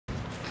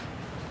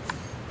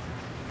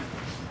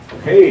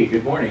Okay,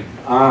 good morning.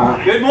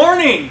 Good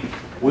morning!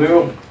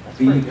 We'll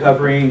be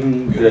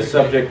covering the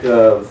subject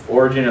of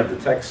origin of the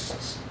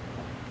texts,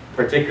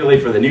 particularly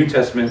for the New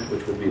Testament,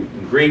 which would be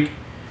in Greek,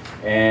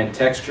 and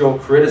textual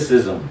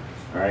criticism.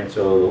 All right,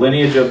 so the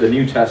lineage of the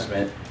New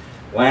Testament.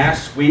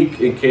 Last week,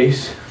 in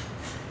case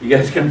you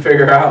guys can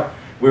figure out,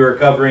 we were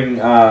covering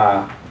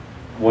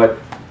what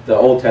the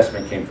Old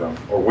Testament came from,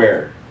 or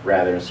where,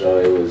 rather. So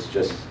it was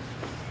just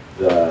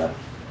the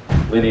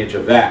lineage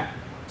of that.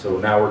 So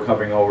now we're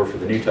covering over for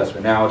the New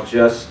Testament. Now,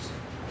 just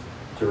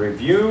to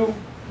review,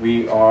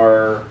 we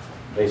are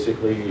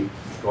basically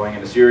going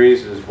in a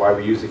series. This is why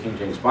we use the King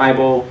James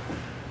Bible.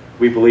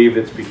 We believe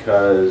it's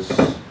because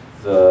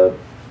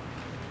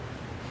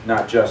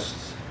not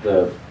just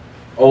the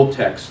Old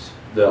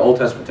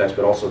Testament text,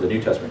 but also the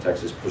New Testament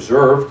text is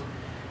preserved.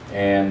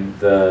 And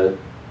the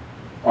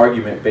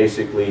argument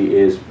basically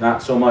is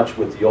not so much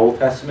with the Old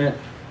Testament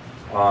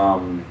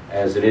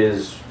as it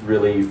is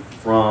really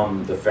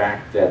from the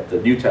fact that the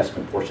New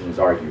Testament portion is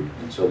argued.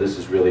 And so this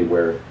is really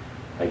where,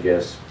 I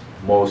guess,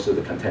 most of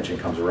the contention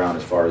comes around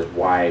as far as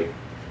why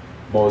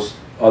most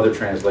other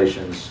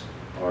translations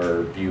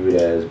are viewed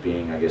as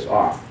being, I guess,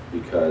 off,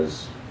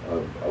 because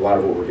of a lot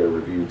of what we're going to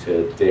review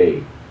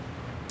today.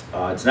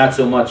 It's not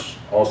so much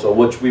also,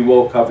 which we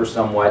will cover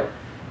somewhat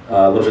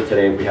a little bit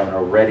today if we haven't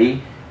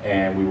already,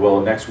 and we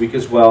will next week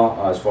as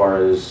well, as far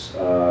as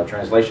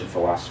translation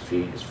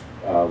philosophy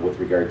with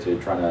regard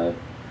to trying to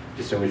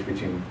distinguish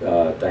between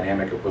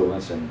dynamic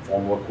equivalence and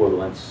formal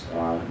equivalence. In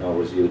other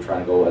words, either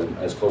trying to go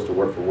as close to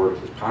word for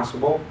word as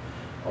possible,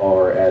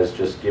 or as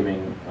just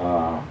giving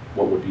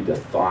what would be the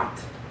thought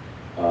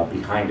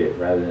behind it,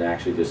 rather than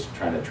actually just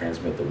trying to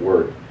transmit the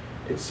word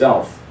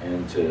itself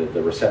into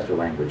the receptor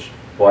language.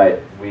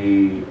 But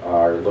we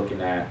are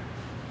looking at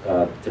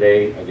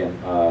today,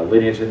 again,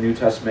 lineage of the New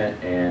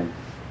Testament, and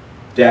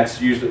that's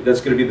going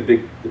to be the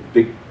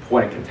big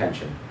point of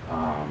contention.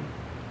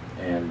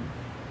 And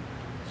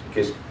in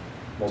case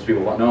most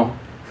people don't know,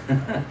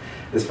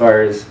 as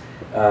far as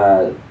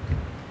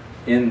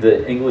in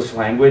the English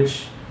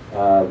language,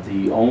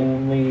 the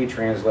only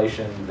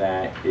translation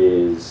that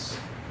is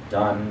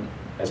done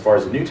as far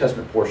as the New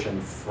Testament portion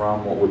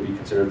from what would be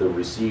considered the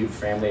received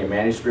family of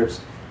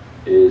manuscripts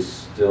is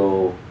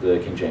still the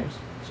King James.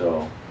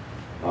 So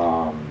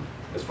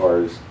as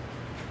far as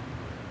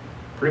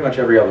pretty much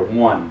every other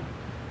one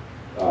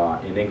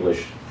in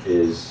English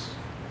is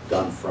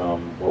done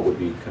from what would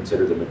be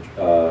considered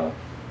the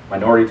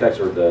minority text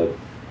or the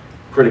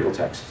critical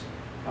text,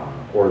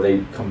 or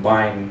they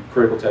combine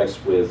critical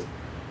text with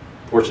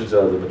portions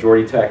of the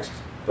majority text,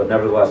 but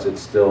nevertheless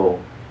it's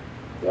still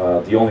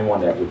the only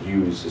one that would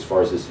use, as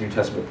far as this New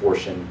Testament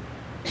portion,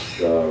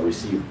 the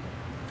received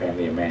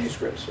family of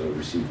manuscripts, so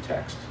received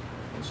text.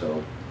 And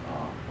so,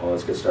 well,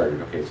 let's get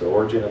started. Okay, so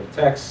origin of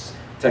the text,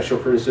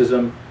 textual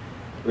criticism,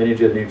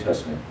 lineage of the New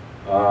Testament.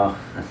 All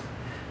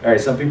right,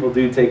 some people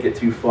do take it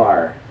too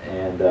far,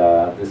 and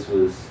this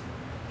was,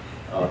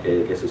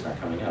 okay, I guess it's not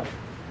coming up.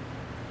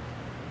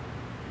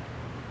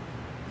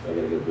 So I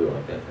gotta do it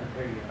like that then.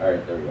 There you go. All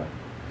right, there we go.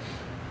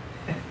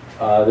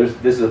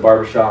 This is a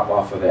barber shop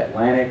off of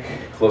Atlantic,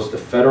 close to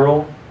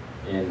Federal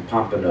in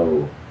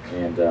Pompano,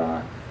 and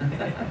that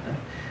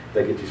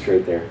gets you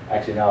straight there.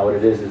 Actually, no, what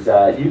it is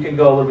you can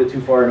go a little bit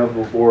too far and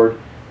overboard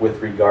with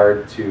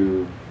regard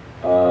to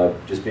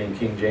just being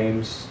King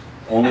James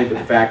only, but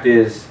the fact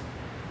is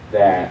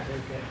that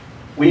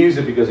we use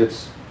it because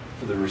it's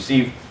for the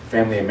received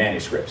family of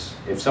manuscripts.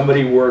 If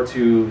somebody were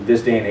to,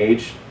 this day and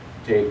age,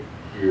 take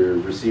your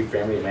received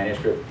family of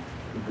manuscript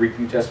Greek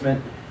New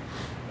Testament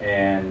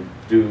and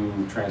do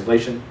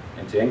translation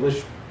into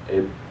English,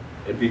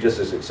 it'd be just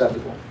as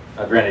acceptable.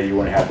 Now, granted, you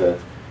wouldn't have the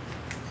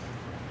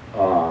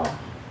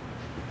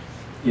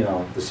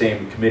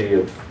same committee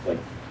of like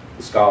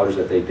the scholars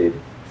that they did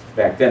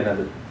back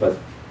then. But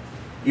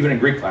even in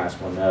Greek class,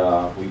 when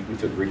we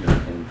took Greek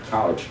in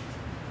college,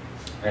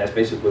 and that's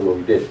basically what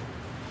we did.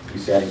 We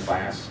sat in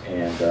class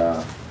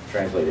and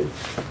translated.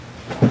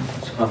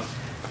 So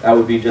that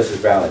would be just as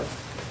valid.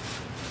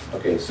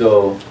 Okay,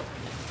 so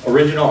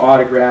original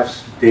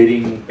autographs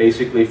dating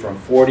basically from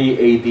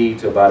 40 AD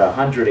to about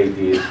 100 AD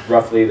is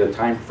roughly the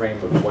time frame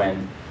of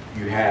when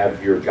you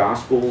have your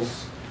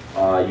Gospels,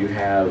 you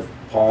have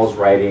Paul's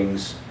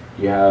writings,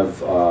 you have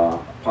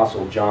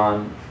Apostle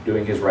John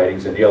doing his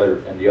writings, and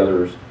the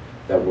others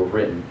that were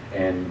written,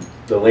 and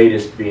the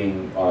latest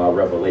being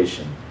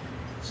Revelation.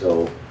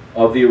 So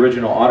of the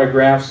original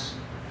autographs,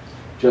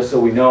 just so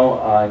we know,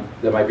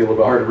 that might be a little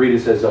bit hard to read, it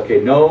says, okay,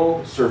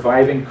 no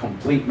surviving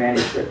complete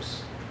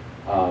manuscripts.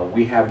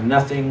 We have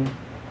nothing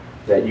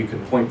that you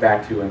can point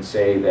back to and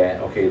say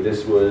that, okay,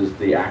 this was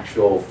the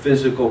actual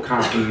physical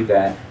copy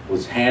that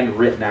was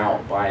handwritten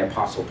out by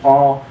Apostle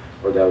Paul,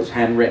 or that was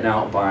handwritten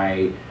out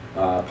by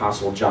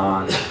Apostle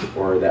John,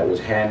 or that was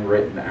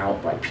handwritten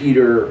out by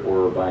Peter,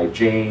 or by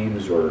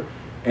James, or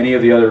any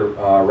of the other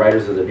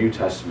writers of the New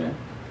Testament,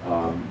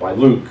 by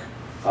Luke.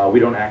 We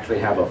don't actually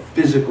have a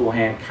physical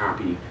hand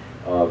copy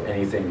of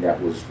anything that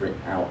was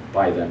written out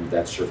by them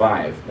that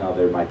survived. Now,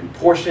 there might be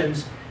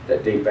portions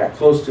that date back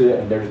close to it,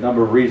 and there's a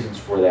number of reasons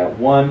for that.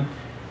 One,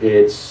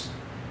 it's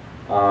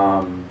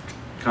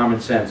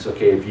common sense.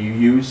 Okay, if you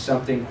use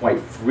something quite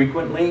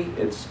frequently,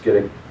 it's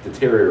going to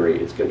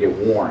deteriorate, it's going to get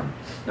worn.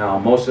 Now,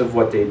 most of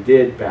what they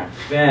did back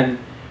then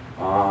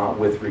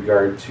with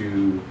regard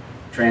to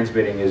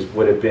transmitting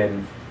would have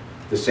been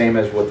the same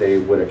as what they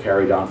would have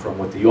carried on from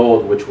with the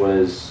old, which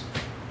was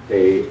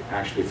they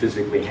actually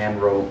physically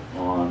hand wrote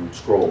on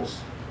scrolls,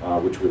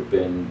 which would have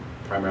been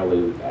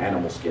primarily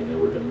animal skin. It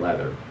would have been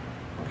leather.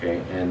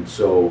 Okay, and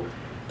so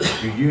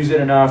if you use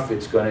it enough,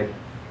 it'll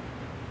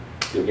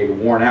get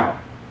worn out.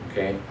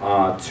 Okay.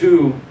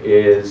 Two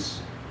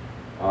is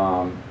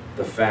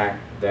the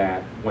fact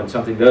that when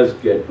something does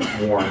get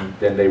worn,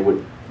 then they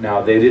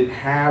didn't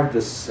have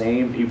the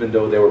same, even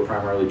though they were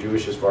primarily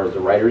Jewish as far as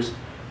the writers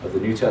of the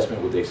New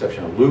Testament, with the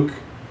exception of Luke,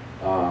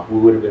 who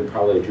would have been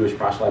probably a Jewish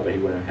proselyte, but he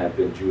wouldn't have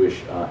been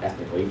Jewish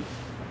ethnically.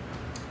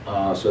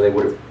 So they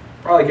would have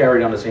probably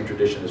carried on the same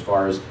tradition as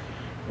far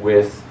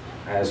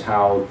as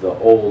how the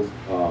old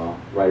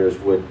writers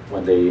would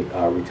when they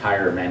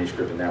retire a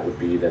manuscript, and that would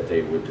be that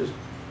they would just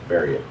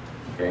bury it.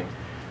 Okay.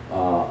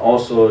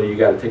 Also, you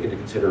got to take into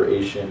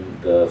consideration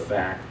the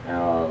fact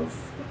of,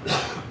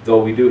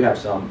 though we do have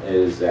some,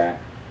 is that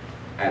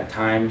at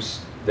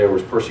times there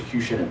was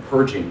persecution and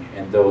purging,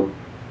 and though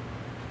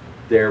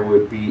there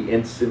would be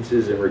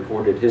instances in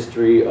recorded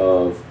history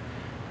of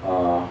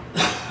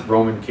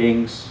Roman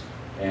kings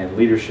and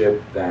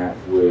leadership that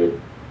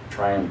would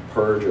try and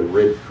purge or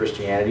rid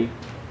Christianity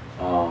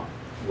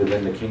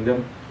within the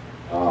kingdom,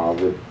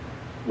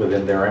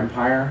 within their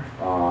empire,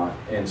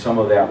 and some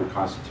of that would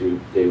constitute,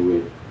 they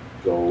would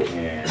go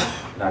and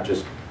not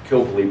just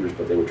kill believers,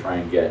 but they would try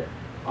and get,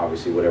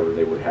 obviously, whatever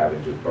they would have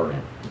and just burn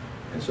it.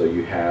 And so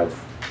you have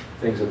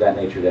things of that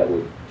nature that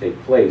would take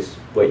place,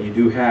 but you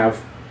do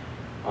have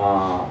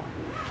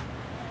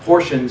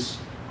portions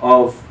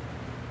of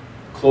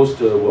close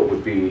to what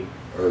would be,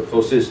 or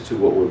closest to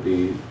what would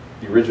be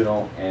the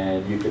original,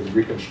 and you can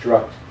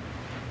reconstruct,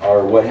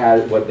 or what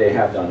they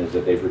have done is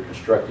that they've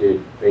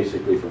reconstructed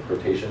basically from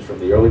quotations from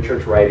the early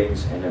church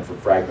writings and then from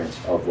fragments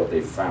of what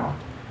they've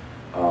found.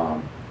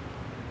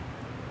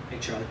 Hey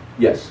Charlie.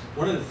 Yes.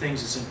 One of the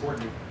things that's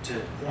important to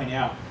point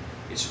out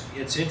is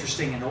it's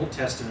interesting in Old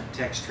Testament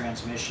text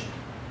transmission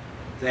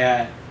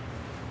that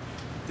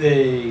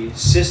the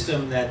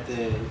system that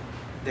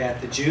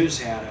the Jews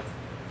had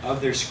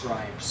of their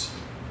scribes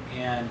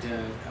and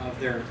of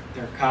their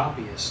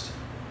copyists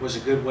was a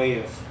good way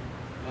of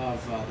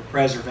the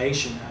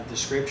preservation of the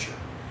Scripture.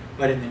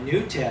 But in the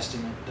New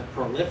Testament, the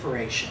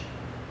proliferation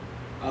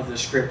of the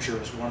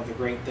Scripture is one of the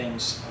great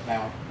things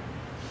about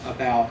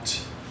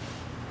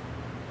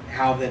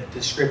how that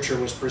the Scripture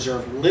was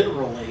preserved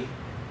literally.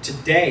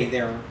 Today,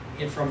 they're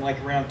from like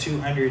around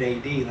 200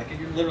 AD, like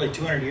literally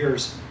 200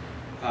 years,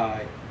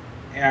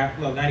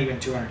 well, not even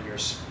 200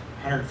 years,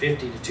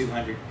 150 to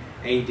 200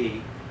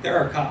 AD. There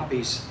are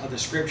copies of the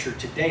Scripture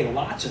today,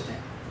 lots of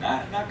them.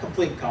 Not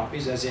complete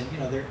copies, as in,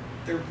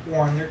 they're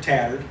worn, they're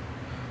tattered,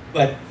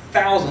 but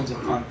thousands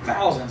upon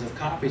thousands of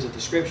copies of the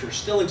Scripture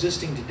still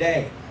existing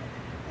today.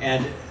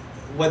 And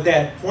what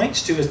that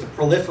points to is the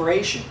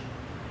proliferation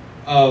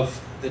of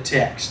the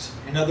text.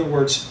 In other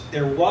words,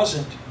 there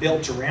wasn't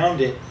built around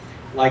it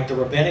like the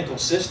rabbinical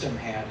system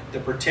had, the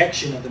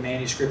protection of the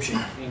manuscript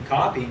in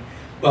copying,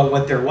 but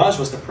what there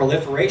was the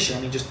proliferation.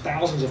 I mean, just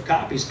thousands of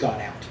copies got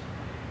out.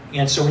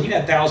 And so when you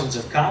had thousands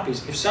of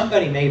copies, if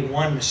somebody made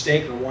one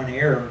mistake or one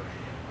error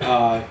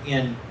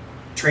in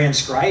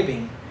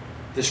transcribing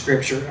the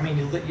Scripture, I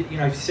mean, if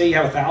you say you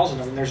have 1,000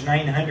 of them, there's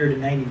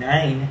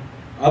 999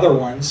 other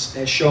ones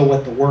that show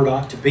what the word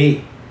ought to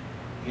be.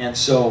 And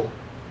so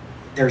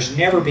there's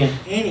never been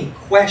any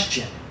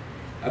question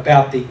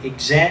about the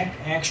exact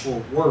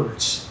actual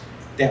words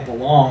that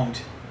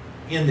belonged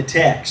in the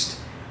text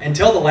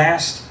until the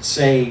last,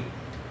 say,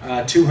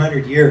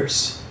 200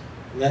 years.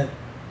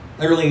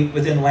 Literally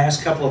within the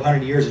last couple of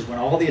 100 years is when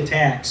all the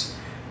attacks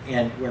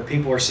and where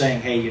people are saying,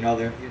 hey,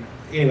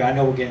 anyway, I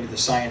know we'll get into the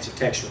science of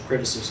textual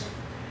criticism,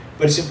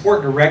 but it's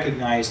important to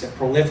recognize that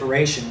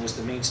proliferation was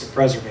the means to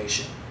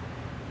preservation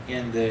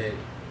in the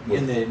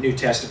New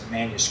Testament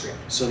manuscript.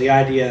 So the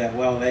idea that,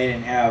 well, they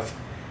didn't have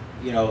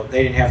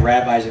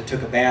rabbis that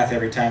took a bath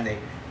every time they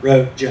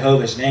wrote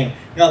Jehovah's name.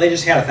 No, they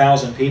just had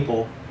 1,000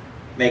 people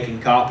making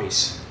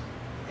copies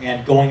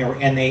and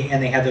they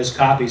had those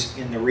copies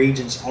in the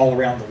regions all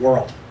around the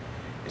world.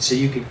 And so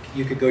you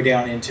could go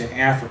down into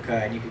Africa,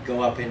 and you could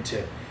go up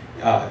into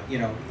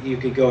you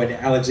could go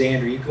into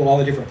Alexandria, you could go all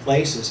the different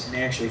places and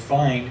actually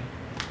find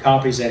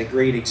copies that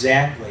agreed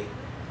exactly.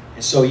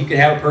 And so you could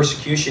have a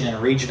persecution in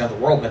a region of the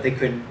world, but they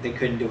couldn't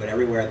do it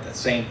everywhere at the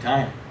same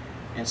time.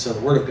 And so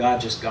the Word of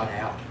God just got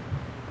out.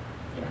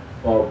 Yeah.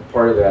 Well,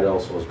 part of that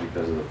also is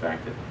because of the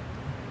fact that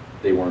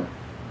they weren't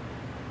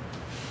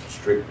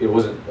strict. It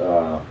wasn't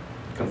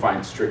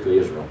confined strictly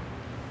to Israel.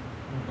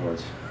 In other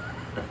words,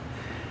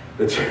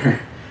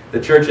 the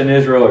church and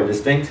Israel are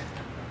distinct,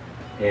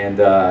 and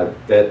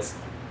that's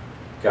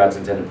God's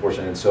intended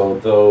portion. And so,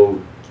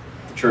 though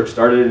the church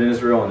started in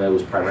Israel and it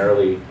was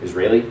primarily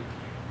Israeli,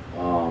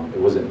 it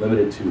wasn't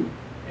limited to,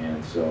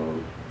 and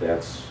so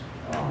that's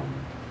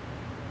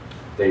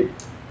they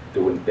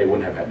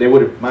wouldn't have had, they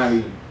would have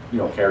maybe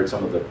carried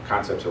some of the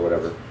concepts or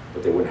whatever,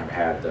 but they wouldn't have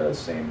had the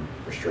same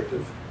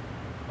restrictive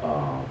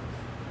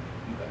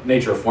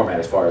nature of format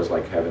as far as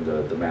like having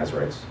the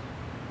Masoretes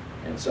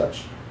and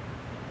such.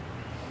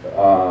 Wait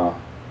a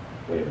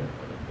minute,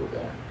 let me go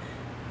back.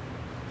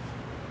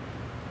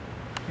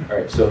 All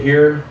right, so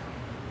here,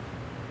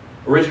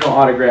 original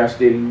autographs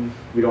dating,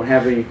 we don't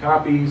have any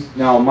copies.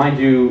 Now, mind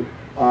you,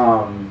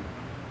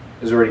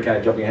 is already kind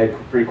of jumping ahead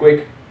pretty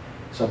quick.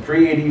 Some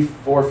pre-AD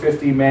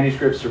 450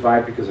 manuscripts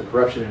survived because of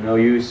corruption and no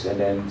use, and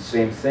then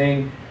same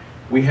thing.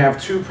 We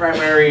have two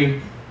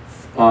primary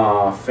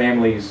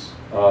families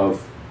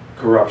of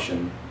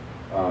corruption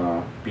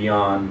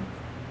beyond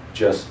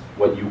just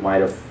what you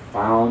might have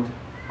found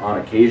on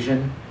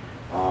occasion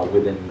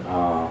within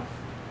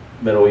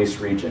Middle East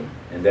region,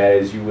 and that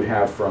is you would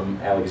have from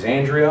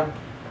Alexandria,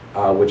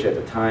 which at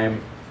the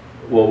time,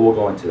 well, we'll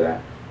go into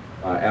that.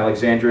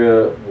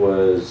 Alexandria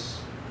was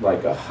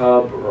like a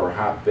hub or a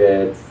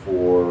hotbed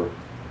for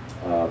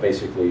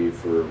basically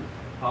for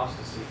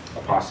Apostasy.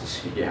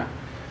 Apostasy, yeah.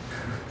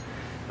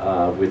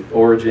 With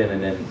Origen,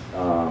 and then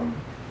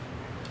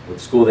with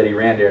the school that he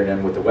ran there, and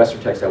then with the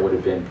Western text, that would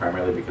have been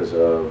primarily because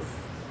of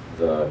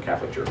the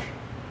Catholic Church,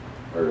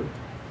 or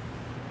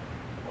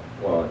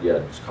well, yeah,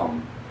 just call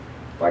them,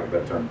 like a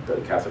better term, the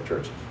Catholic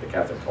Church, the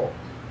Catholic cult.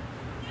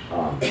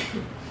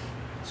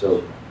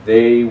 So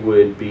they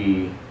would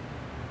be,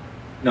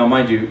 now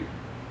mind you,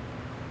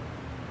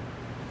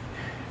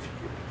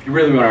 if you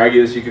really want to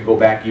argue this, you could go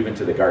back even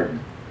to the garden.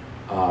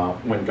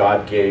 When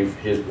God gave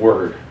his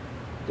word,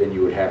 then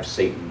you would have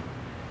Satan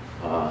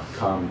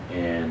come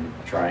and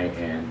try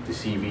and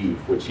deceive Eve,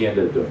 which he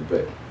ended up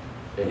doing,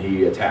 and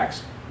he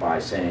attacks by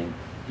saying,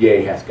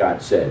 yea, hath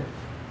God said.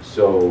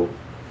 So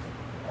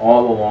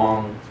all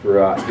along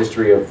throughout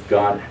history of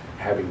God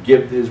having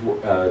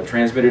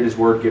transmitted his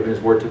word, given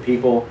his word to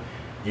people,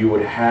 you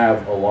would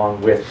have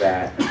along with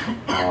that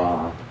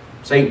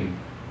Satan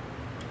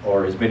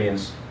or his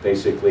minions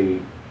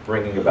basically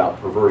bringing about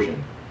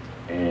perversion.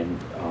 And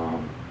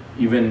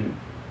even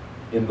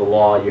in the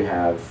law you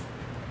have,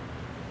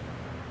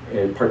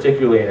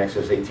 particularly in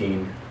Exodus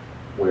 18,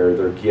 where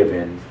they're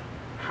given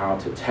how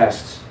to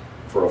test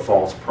for a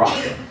false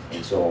prophet.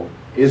 And so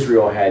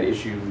Israel had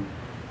issue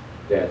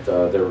that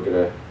they were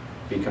going to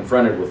be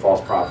confronted with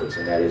false prophets,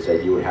 and that is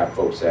that you would have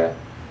folks that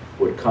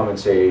would come and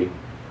say,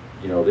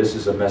 this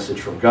is a message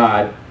from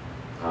God,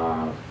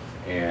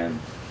 and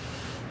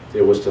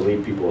it was to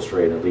lead people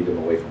astray and lead them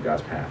away from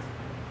God's path.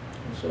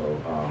 And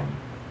so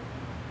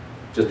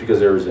just because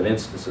there was an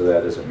instance of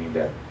that doesn't mean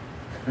that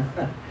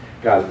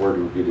God's word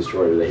would be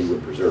destroyed or that he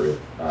would preserve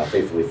it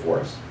faithfully for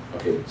us.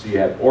 Okay, so you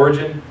have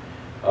Origen,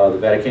 the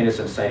Vaticanus,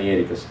 and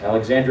Sinaiticus.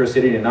 Alexandria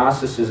city in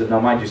Gnosticism.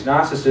 Now mind you,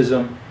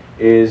 Gnosticism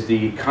is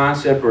the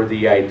concept or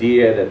the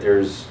idea that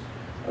there's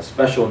a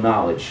special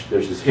knowledge,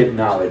 there's this hidden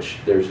knowledge,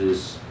 there's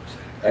this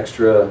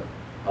extra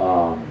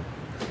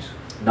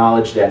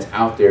knowledge that's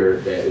out there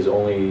that is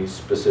only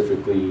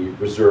specifically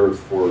reserved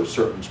for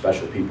certain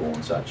special people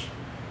and such.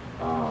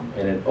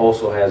 And it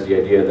also has the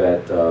idea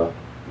that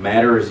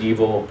matter is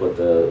evil, but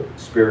the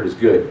spirit is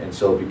good. And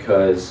so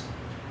because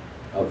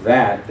of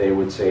that, they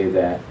would say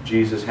that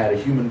Jesus had a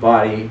human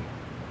body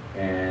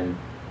and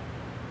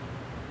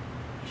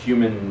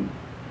human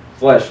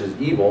flesh is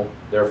evil,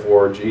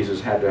 therefore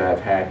Jesus had to have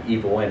had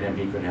evil in him.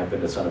 He couldn't have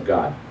been the Son of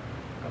God.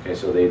 Okay,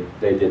 so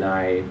they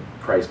deny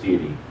Christ's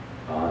deity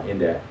in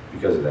that,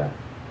 because of that.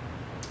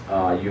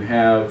 You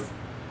have,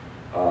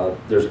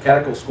 there's a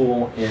catechetical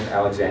school in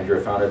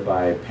Alexandria founded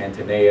by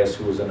Pantanaeus,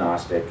 who was a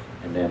Gnostic,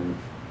 and then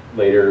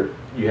later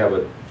you have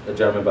a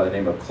gentleman by the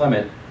name of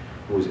Clement,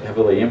 who was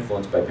heavily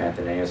influenced by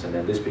Pantanaeus, and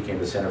then this became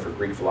the Center for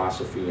Greek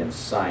Philosophy and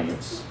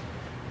Science.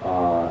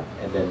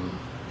 And then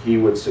he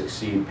would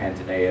succeed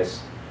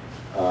Pantanaeus.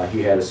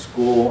 He had a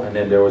school, and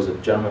then there was a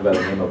gentleman by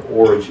the name of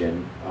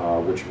Origen,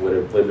 which would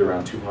have lived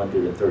around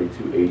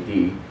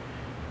 232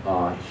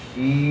 AD.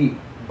 He,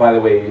 by the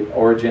way,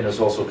 Origen is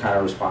also kind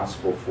of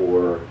responsible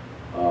for...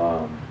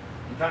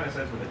 he kind of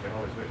says what the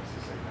Jehovah's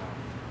Witnesses say now.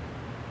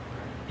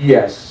 Right?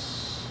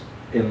 Yes,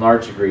 in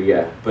large degree,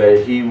 yeah.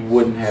 But he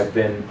wouldn't have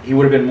been, he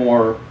would have been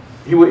more,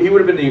 he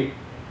would have been the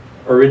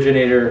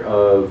originator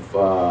of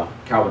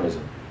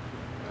Calvinism.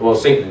 Well,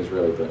 Satan is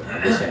really, but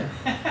I'm just saying.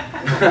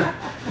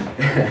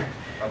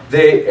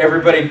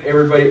 Everybody,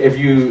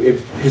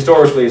 if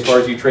historically, as far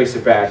as you trace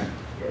it back,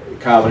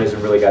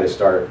 Calvinism really got to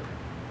start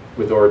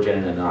with Origen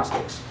and the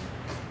Gnostics.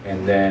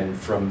 And then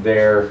from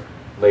there,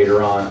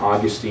 later on,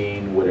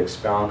 Augustine would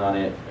expound on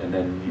it, and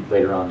then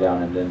later on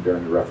down, and then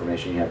during the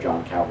Reformation, you have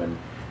John Calvin,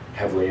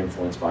 heavily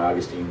influenced by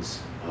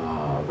Augustine's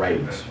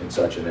writings and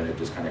such, and then it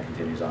just kind of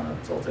continues on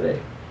until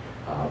today.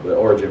 But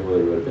Origen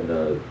really would have been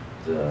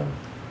the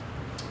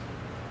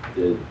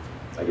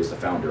I guess the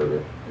founder of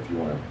it, if you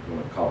want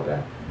to call it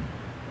that.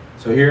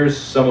 So here's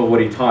some of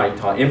what he taught. He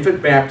taught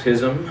infant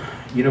baptism,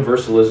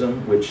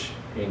 universalism, which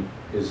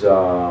is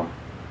the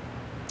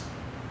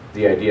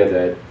idea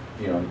that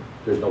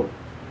there's no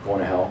going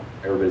to hell.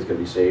 everybody's going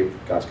to be saved.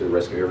 God's going to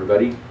rescue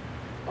everybody,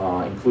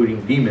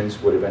 including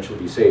demons would eventually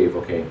be saved.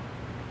 Okay,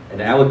 an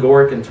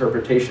allegoric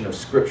interpretation of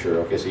Scripture.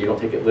 Okay, so you don't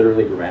take it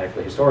literally,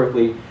 grammatically,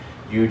 historically.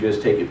 You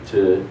just take it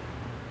to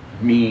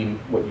mean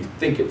what you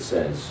think it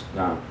says,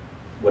 not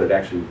what it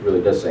actually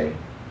really does say.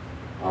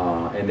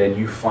 And then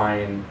you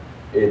find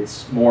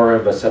it's more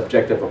of a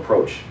subjective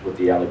approach with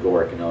the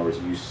allegoric. In other words,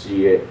 you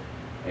see it,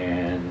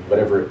 and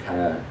whatever it kind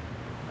of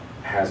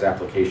has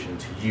application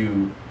to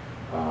you,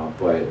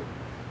 but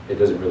it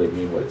doesn't really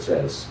mean what it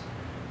says.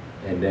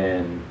 And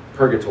then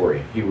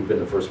purgatory. He would have been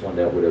the first one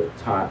that would have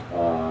taught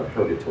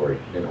purgatory.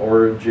 And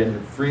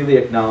Origen freely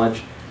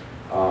acknowledged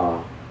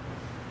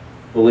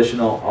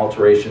volitional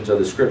alterations of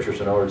the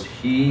Scriptures. In other words,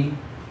 he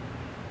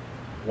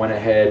went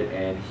ahead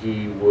and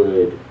he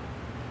would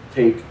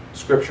take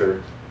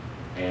Scripture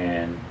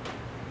and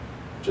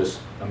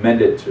just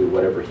amend it to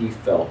whatever he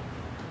felt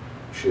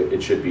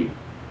it should be.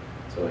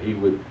 So he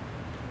would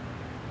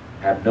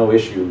have no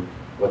issue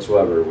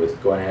whatsoever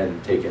with going ahead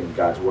and taking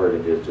God's Word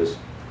and just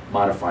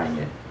modifying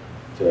it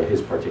to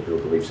his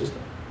particular belief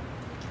system.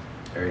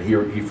 And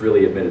he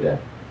freely admitted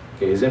that.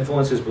 Okay, his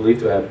influence is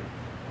believed to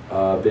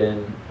have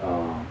been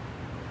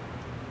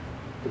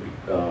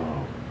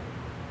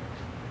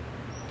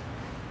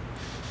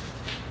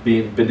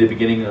the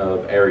beginning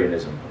of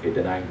Arianism, okay,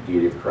 denying the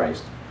deity of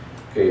Christ.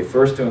 Okay,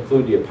 first to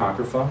include the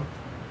Apocrypha,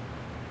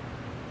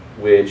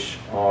 which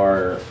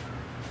are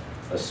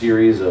a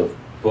series of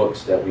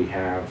books that we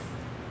have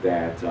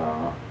that,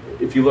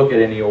 if you look at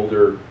any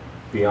older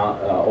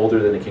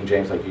than the King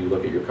James, like you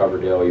look at your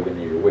Coverdale, even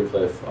your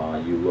Wycliffe,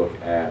 you look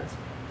at,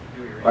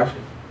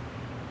 actually,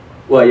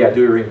 well, yeah,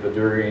 Douay-Rheims, but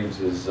Douay-Rheims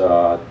is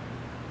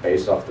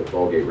based off the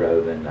Vulgate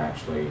rather than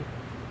actually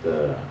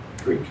the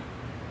Greek.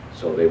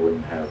 So they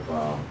wouldn't have,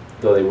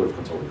 though they would have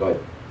consulted. Go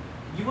ahead.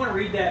 You want to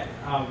read that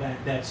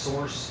that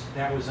source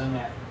that was on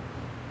that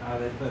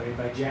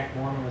by Jack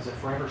Mormon? Was it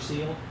Forever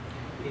Sealed?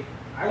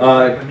 I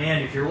would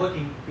recommend, if you're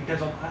looking,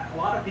 because a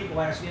lot of people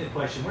ask me the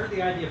question, where did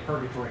the idea of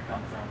purgatory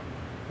come from?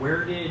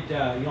 Where did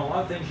a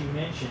lot of things you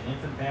mentioned,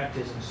 infant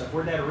baptism and stuff,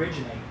 where did that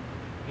originate?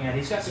 And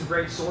he's got some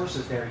great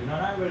sources there.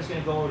 Not everybody's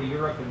going to go to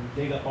Europe and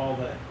dig up all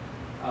the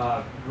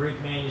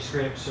Greek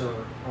manuscripts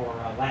or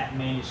Latin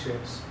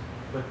manuscripts,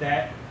 but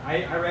that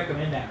I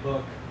recommend that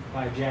book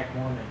by Jack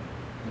Mormon.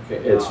 Okay,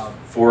 it's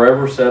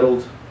Forever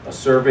Settled, a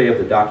survey of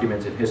the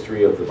documents and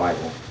history of the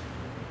Bible,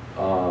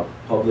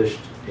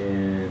 published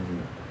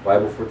in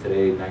Bible for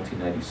Today,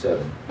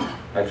 1997.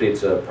 Actually,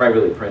 it's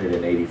privately printed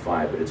in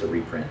 '85, but it's a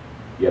reprint.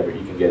 Yeah, but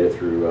you can get it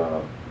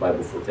through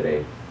Bible for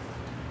Today.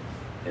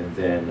 And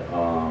then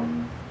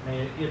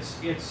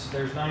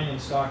there's 9 in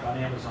stock on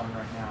Amazon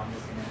right now. I'm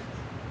looking at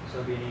it, so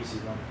it'll be an easy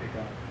one to pick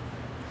up.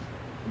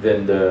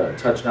 Then the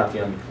Touch Not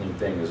the Unclean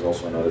Thing is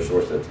also another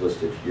source that's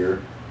listed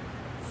here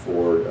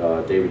for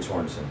David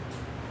Sorensen.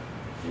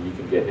 And you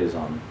can get his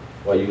on,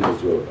 well, you can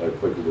just do a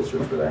quick Google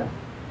search for that.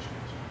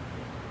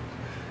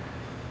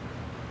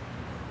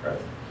 All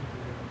right.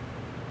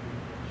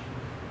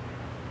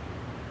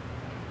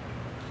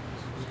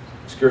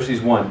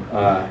 Skirces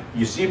 1.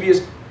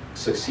 Eusebius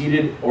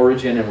succeeded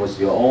Origen and was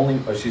the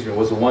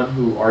one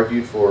who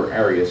argued for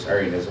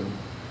Arianism,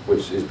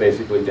 which is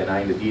basically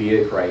denying the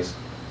deity of Christ,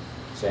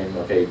 saying,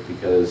 okay,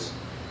 because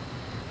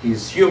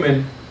he's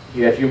human,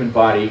 he had human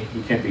body,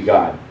 he can't be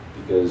God,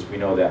 because we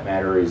know that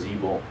matter is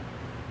evil,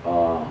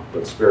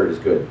 but spirit is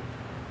good.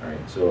 All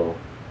right, so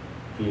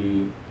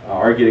he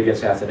argued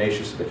against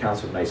Athanasius at the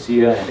Council of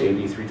Nicaea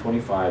in AD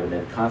 325, and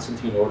then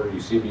Constantine ordered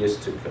Eusebius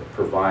to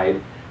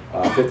provide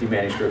 50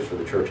 manuscripts for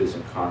the churches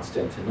in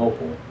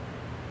Constantinople.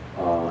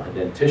 And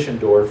then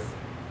Tischendorf,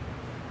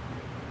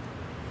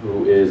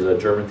 who is a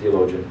German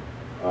theologian,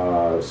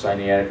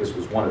 Sinaiticus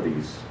was one of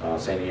these.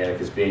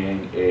 Sinaiticus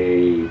being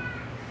a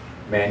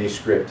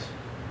manuscript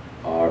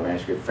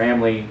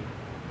family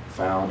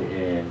found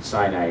in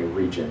Sinai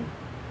region,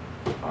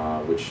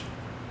 which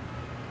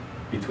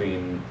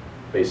between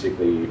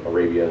basically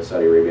Arabia,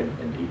 Saudi Arabia,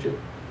 and Egypt.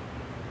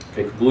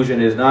 Okay,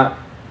 conclusion is not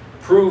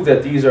prove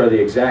that these are the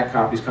exact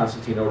copies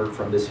Constantine ordered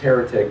from this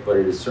heretic, but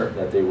it is certain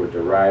that they were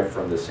derived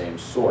from the same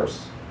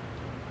source.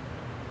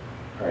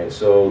 All right,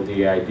 so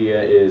the idea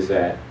is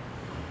that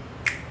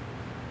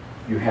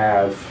you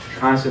have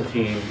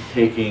Constantine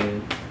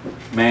taking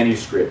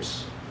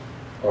manuscripts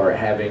or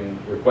having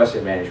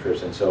requested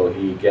manuscripts, and so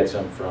he gets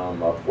them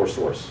from a poor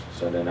source.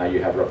 So then now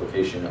you have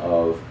replication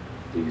of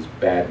these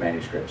bad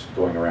manuscripts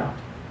going around.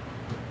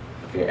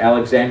 Okay,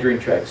 Alexandrian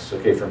texts,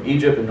 okay, from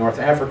Egypt and North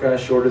Africa,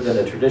 shorter than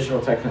the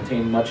traditional text,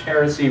 contain much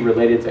heresy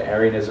related to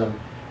Arianism,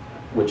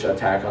 which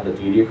attack on the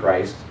deity of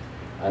Christ.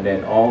 And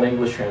then all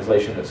English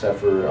translation, except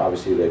for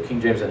obviously the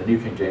King James and the New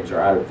King James, are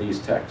out of these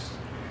texts.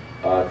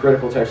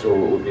 Critical text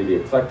would be the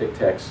eclectic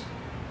text.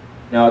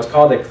 Now it's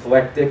called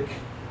eclectic,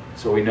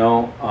 so we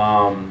know,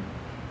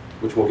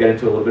 which we'll get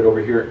into a little bit over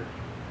here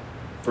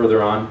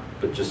further on,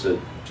 but just to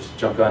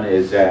jump on,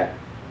 is that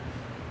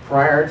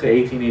prior to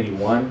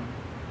 1881,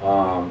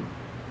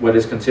 what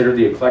is considered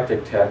the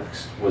eclectic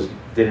text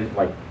didn't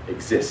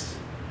exist.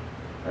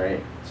 All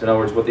right. So in other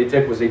words, what they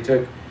took was they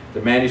took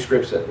the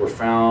manuscripts that were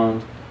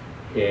found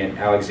in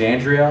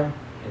Alexandria,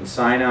 in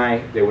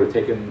Sinai, they would have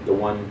taken the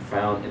one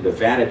found in the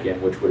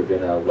Vatican, which would have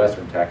been a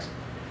Western text.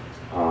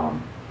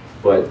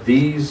 But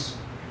these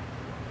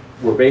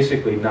were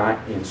basically not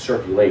in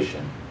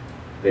circulation.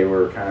 They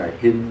were kind of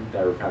hidden,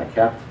 they were kind of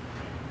kept.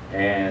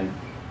 And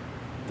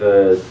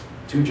the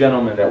two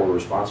gentlemen that were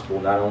responsible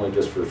not only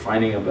just for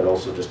finding them, but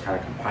also just kind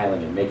of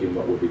compiling and making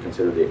what would be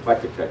considered the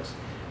eclectic text,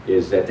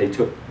 is that they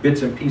took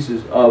bits and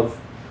pieces of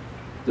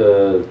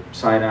the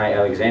Sinai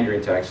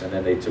Alexandrian text, and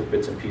then they took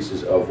bits and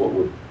pieces of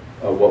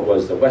what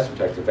was the Western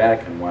text, the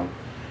Vatican one,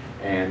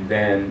 and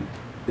then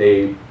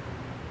they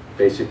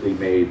basically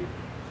made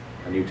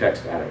a new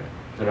text out of it.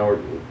 So now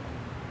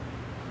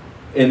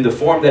in the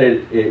form that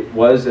it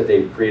was that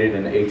they created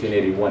in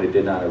 1881, it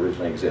did not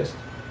originally exist.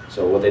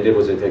 So what they did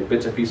was they take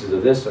bits and pieces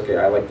of this. Okay,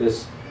 I like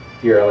this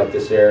here, I like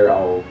this there.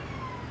 I'll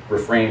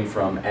refrain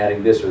from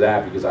adding this or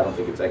that because I don't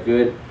think it's that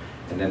good.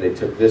 And then they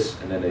took this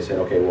and then they said,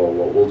 okay, well,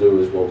 what we'll do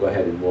is we'll go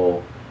ahead and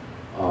we'll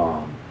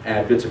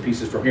add bits and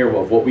pieces from here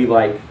of what we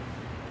like,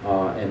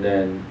 and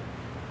then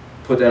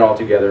put that all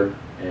together,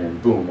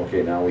 and boom,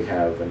 okay, now we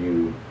have a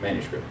new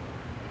manuscript.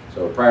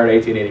 So prior to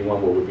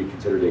 1881, what would be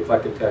considered the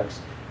eclectic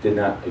text did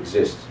not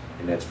exist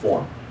in its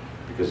form,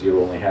 because you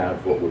only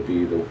have what would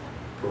be the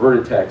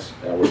perverted text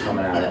that was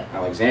coming out of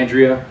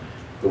Alexandria,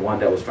 the one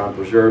that was found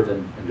preserved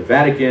in the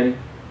Vatican,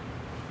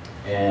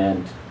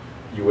 and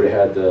you would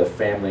have had the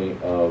family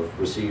of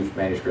received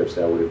manuscripts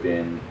that would have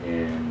been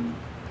in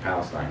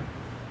Palestine,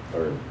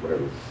 or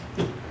whatever,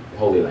 the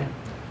Holy Land.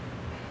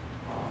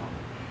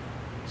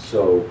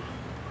 So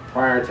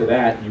prior to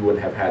that, you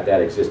wouldn't have had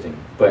that existing.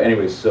 But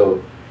anyways,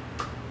 so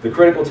the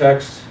critical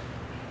text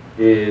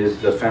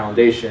is the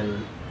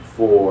foundation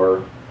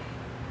for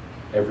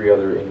every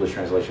other English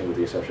translation, with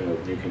the exception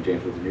of the New King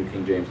James. With the New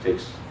King James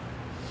takes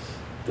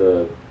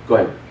the, go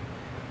ahead.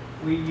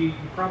 You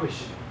probably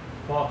should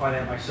qualify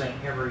that by saying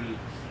every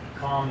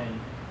common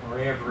or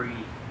every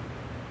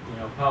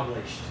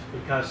published,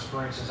 because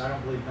for instance, I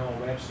don't believe Noah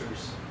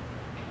Webster's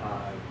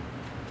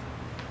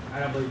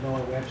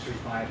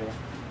Bible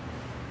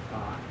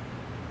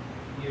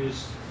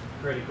used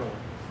critical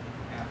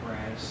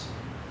apparatus,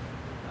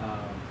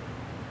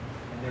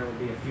 and there will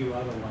be a few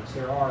other ones.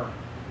 There are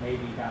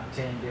maybe about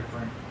 10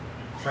 different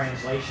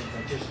translations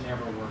that just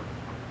never were.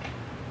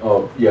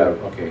 Oh yeah,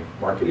 okay.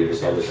 Marketed as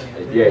published.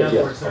 Yeah, in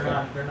other words, they're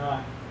not.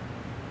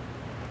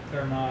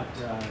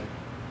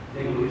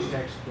 They don't use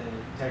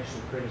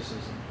textual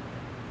criticism.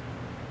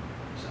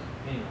 So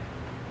anyway.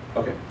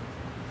 Okay.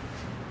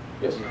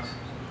 Yes.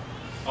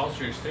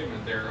 Also, your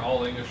statement there,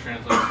 all English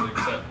translations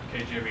except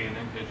KJV and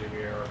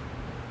NKJV are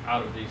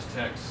out of these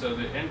texts. So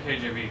the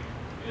NKJV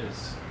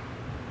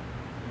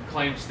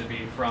claims to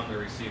be from the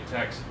received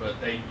text,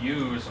 but they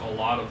use a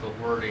lot of the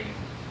wording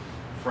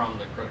from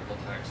the critical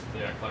text,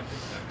 the eclectic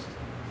text.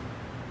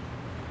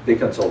 They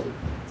consulted.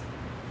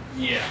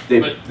 Yeah.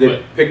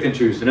 They picked and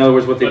chose. In other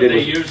words, what they did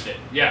was... But they used it,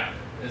 yeah.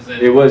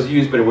 It was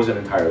used, but it wasn't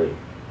entirely.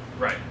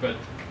 Right, but,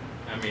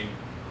 I mean,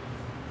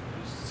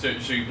 so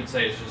you could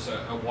say it's just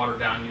a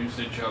watered-down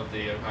usage of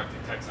the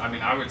eclectic text. I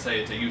mean, I would say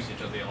it's a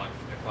usage of the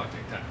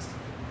eclectic text.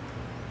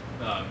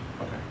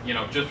 Okay.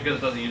 Just because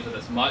it doesn't use it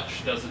as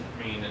much doesn't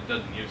mean it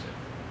doesn't use it.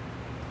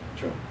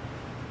 True.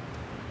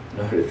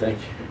 Noted, thank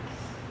you.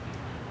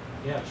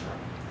 Yeah, sure.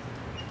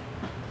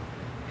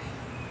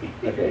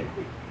 Okay.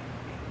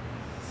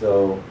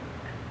 So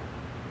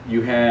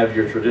you have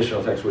your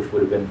traditional text, which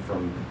would have been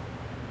from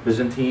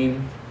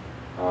Byzantine,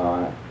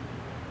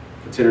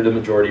 considered the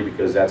majority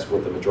because that's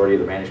what the majority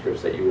of the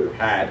manuscripts that you would have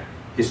had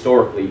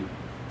historically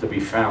to be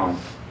found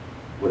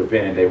would have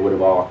been, and they would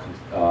have all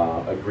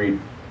agreed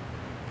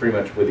pretty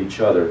much with each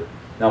other.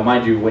 Now,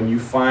 mind you, when you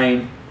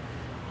find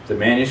the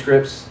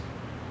manuscripts,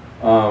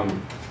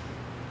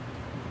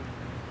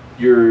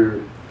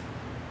 your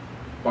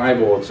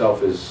Bible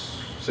itself is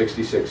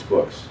 66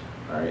 books.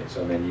 All right,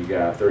 so then you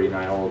got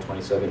 39 old,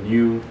 27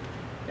 new,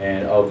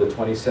 and of the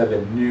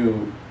 27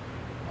 new,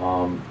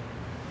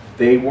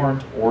 they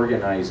weren't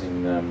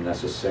organizing them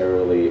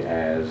necessarily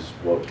as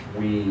what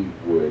we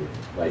would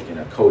like in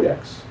a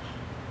codex.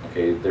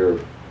 Okay, they're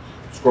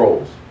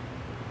scrolls.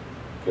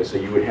 Okay, so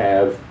you would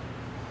have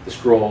the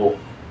scroll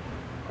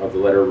of the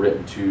letter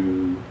written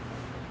to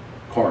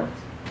Corinth,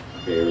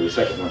 okay, or the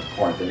second one to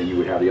Corinth, and then you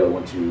would have the other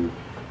one to,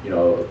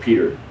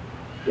 Peter,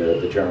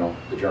 the general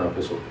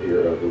epistle,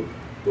 or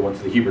the one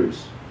to the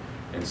Hebrews,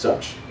 and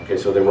such. Okay,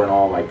 so they weren't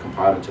all like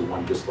compiled into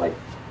one just like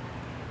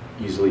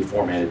easily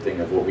formatted thing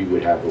of what we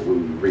would have or what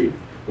we would read.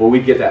 Well,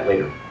 we'd get that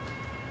later,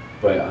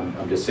 but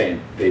I'm just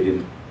saying they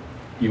didn't.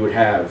 You would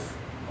have,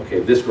 okay,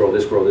 this scroll,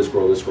 this scroll, this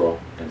scroll, this scroll,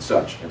 and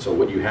such. And so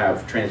what you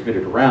have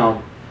transmitted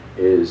around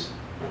is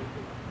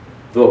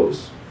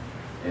those.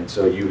 And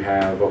so you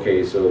have,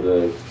 okay, so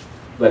the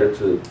letter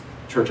to the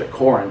church at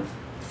Corinth,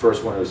 the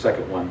first one or the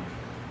second one,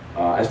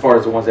 as far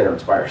as the ones that are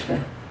inspired.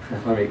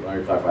 let me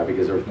clarify,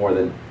 because there's more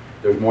than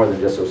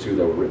just those two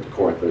that were written to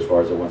Corinth, but as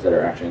far as the ones that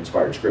are actually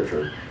inspired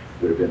scripture,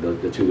 would have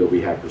been the two that we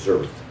have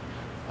preserved.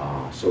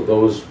 So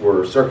those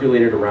were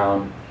circulated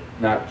around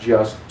not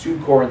just to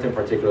Corinth in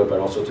particular, but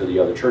also to the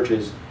other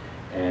churches.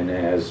 And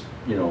as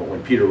you know,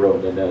 when Peter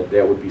wrote, then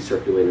that would be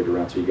circulated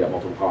around, so you got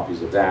multiple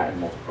copies of that and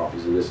multiple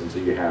copies of this, and so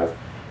you have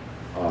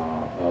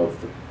of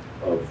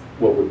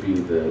what would be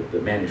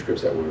the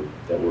manuscripts that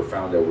were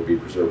found that would be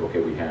preserved.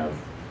 Okay, we have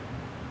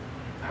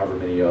however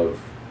many of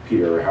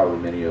Peter, or however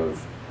many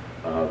of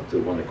the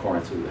one at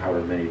Corinth,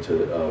 however many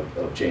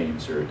of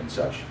James or and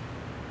such.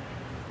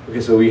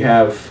 Okay, so we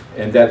have,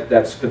 and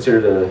that's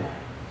considered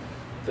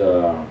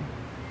the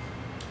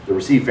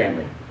received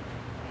family.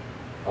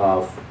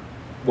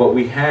 What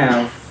we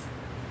have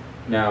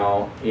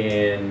now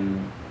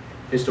in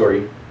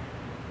history,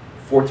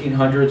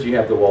 1400s, you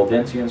have the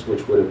Waldensians,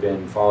 which would have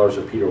been followers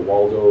of Peter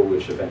Waldo,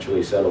 which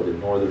eventually settled in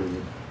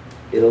northern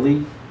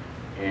Italy,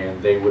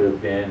 and they would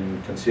have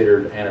been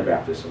considered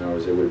Anabaptists. In other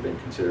words, they would have been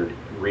considered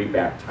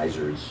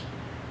rebaptizers.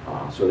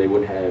 So they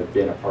wouldn't have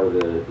been a part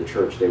of the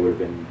church. They would have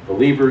been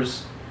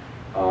believers,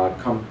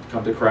 come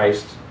to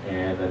Christ,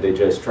 and then they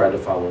just tried to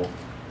follow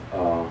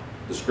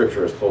the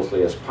scripture as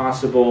closely as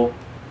possible.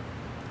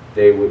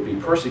 They would be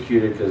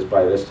persecuted because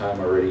by this time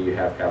already you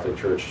have Catholic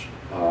Church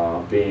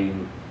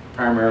being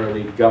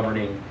primarily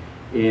governing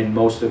in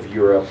most of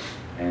Europe,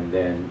 and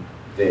then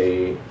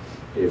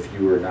if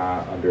you were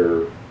not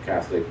under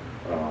Catholic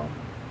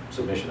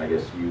submission, I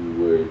guess you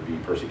would be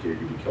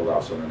persecuted, you'd be killed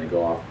off. So then they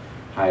go off,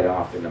 hide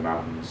off in the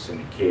mountains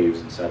and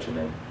caves and such, and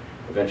then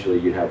eventually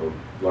you'd have a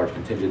large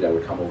contingent that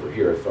would come over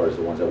here as far as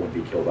the ones that would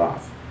be killed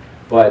off.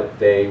 But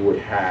they would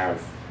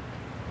have,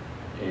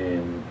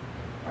 in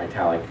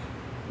italic,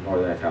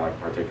 Northern Italic in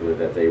particular,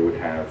 that they would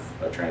have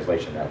a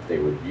translation that they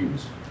would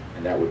use,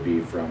 and that would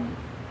be from,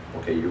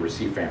 okay, your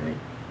received family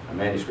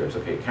manuscripts.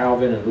 Okay,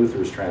 Calvin and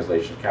Luther's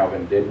translation.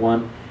 Calvin did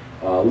one.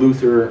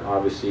 Luther,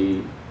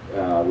 obviously,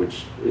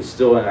 which is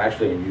still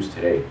actually in use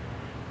today,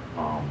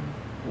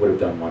 would have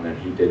done one,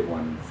 and he did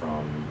one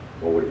from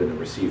what would have been the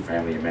received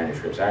family of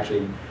manuscripts.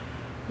 Actually,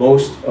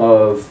 most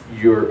of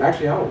your,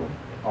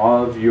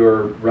 all of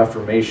your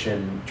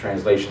Reformation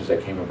translations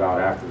that came about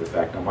after the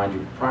fact. Now, mind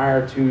you,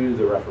 prior to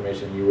the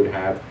Reformation, you would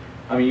have,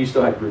 you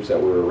still had groups that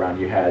were around.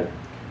 You had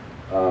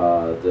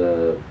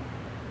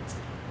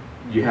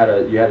you had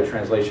a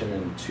translation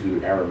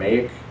into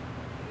Aramaic,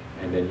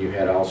 and then you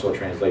had also a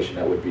translation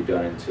that would be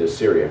done into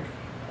Syriac.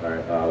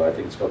 I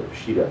think it's called the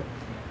Peshitta.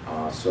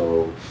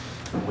 So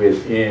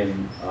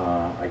within,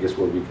 I guess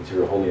what we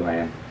consider Holy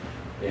Land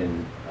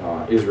in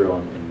Israel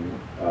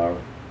and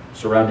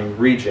surrounding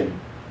region,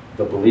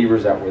 the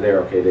believers that were there,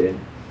 okay, they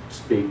didn't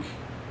speak,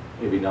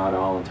 maybe not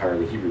all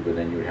entirely Hebrew, but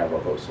then you would have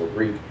also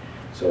Greek.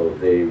 So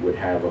they would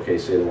have, okay,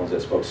 say the ones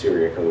that spoke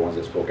Syriac or the ones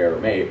that spoke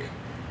Aramaic,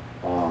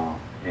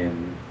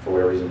 and for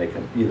whatever reason they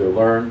couldn't either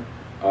learn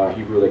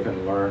Hebrew, they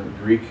couldn't learn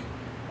Greek,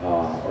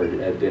 or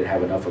didn't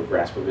have enough of a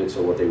grasp of it.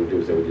 So what they would do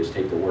is they would just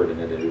take the word and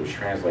then it was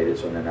translated,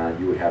 so then now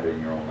you would have it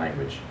in your own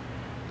language.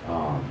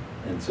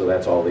 And so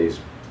that's all these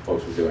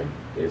folks were doing.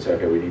 They'd say,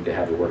 okay, we need to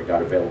have the Word of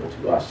God available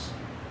to us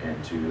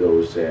and to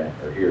those that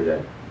are here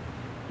that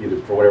either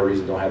for whatever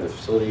reason don't have the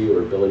facility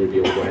or ability to be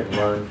able to go ahead and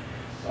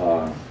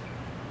learn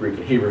Greek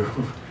and Hebrew.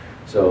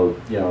 So,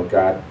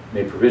 God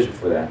made provision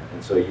for that.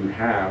 And so you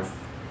have,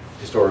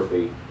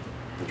 historically,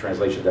 the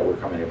translations that were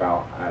coming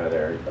about out of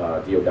there.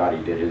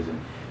 Diodati did his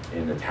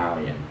in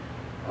Italian.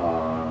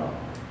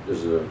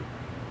 There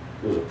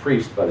was a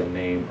priest by the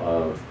name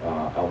of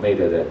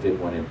Almeida that did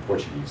one in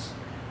Portuguese.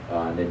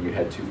 And then you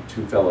had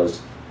two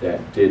fellows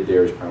that did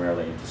theirs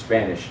primarily into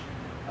Spanish.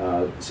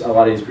 A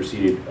lot of these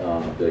preceded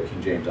the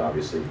King James,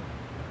 obviously.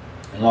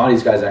 And a lot of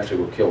these guys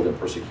actually were killed and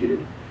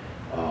persecuted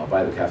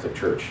by the Catholic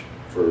Church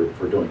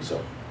for doing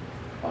so.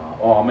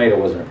 Almeida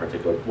wasn't in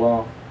particular.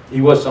 Well, he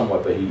was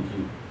somewhat, but he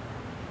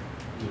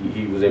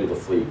was able to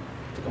flee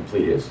to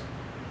complete his.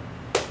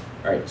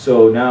 All right,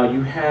 so now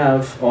you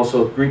have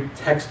also Greek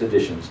text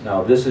editions.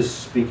 Now this is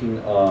speaking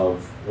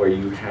of where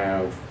you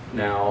have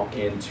now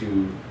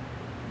into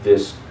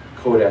this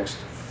codex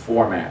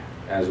format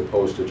as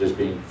opposed to just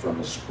being from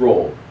a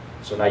scroll.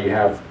 So now you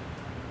have,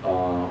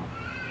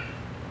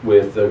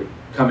 with the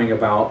coming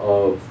about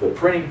of the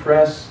printing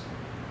press,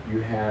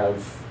 you have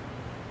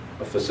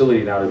a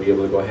facility now to be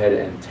able to go ahead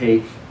and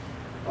take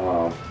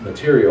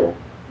material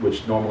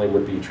which normally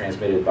would be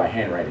transmitted by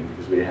handwriting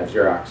because we didn't have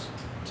Xerox,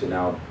 to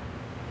now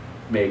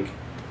make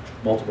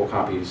multiple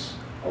copies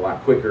a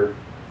lot quicker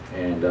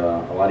and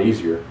a lot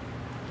easier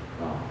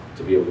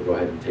to be able to go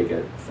ahead and take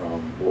it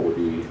from what would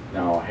be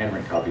now a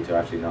handwritten copy to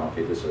actually now,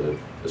 okay, this is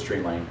a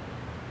streamlined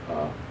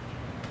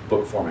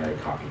book formatted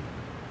copy.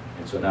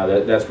 And so now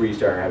that's where you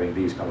start having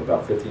these come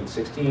about.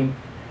 1516,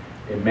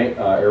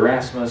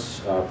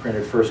 Erasmus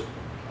printed first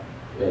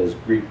as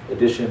Greek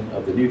edition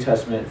of the New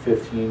Testament.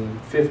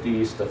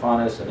 1550,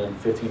 Stephanus, and then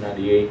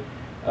 1598,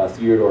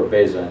 Theodore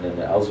Beza, and then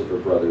the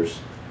Elzevir brothers,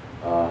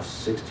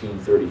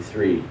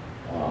 1633,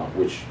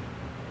 which,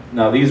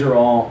 now these are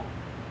all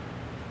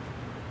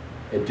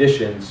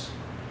editions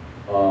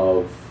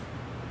of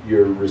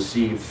your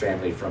received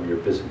family from your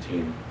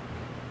Byzantine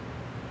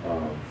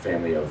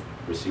family of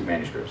received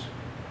manuscripts.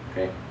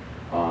 Okay,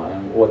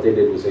 and what they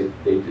did was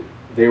they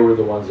they were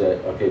the ones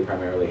that, okay,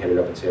 primarily headed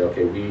up and said,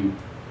 okay, we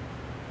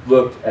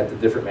looked at the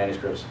different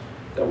manuscripts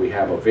that we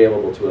have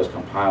available to us,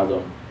 compiled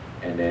them,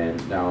 and then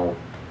now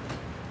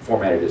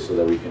formatted it so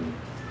that we can,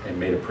 and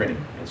made a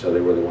printing. And so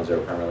they were the ones that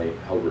were primarily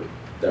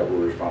that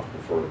were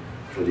responsible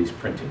for these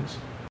printings.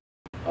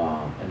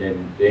 And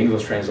then the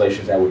English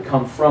translations that would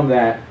come from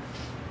that,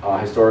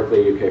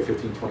 historically, okay,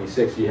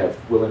 1526, you have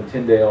William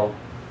Tyndale.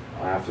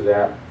 After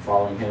that,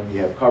 following him,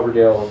 you have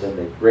Coverdale, and then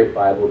the Great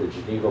Bible, the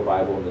Geneva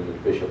Bible, and then the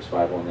Bishop's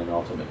Bible, and then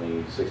ultimately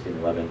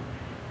 1611,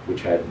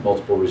 which had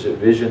multiple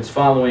revisions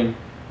following,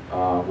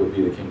 would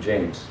be the King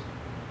James.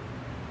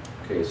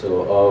 Okay,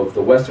 so of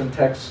the Western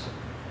texts,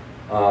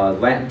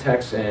 Latin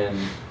texts, and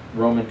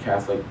Roman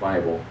Catholic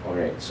Bible.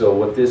 Okay, so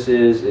what this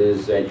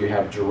is that you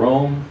have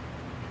Jerome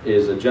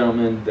is a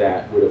gentleman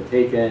that would have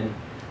taken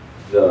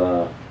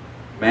the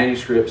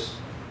manuscripts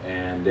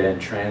and then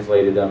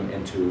translated them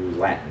into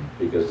Latin,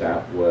 because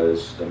that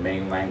was the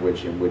main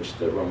language in which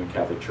the Roman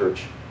Catholic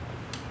Church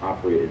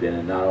operated in.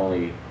 And not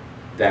only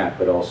that,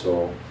 but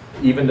also,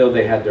 even though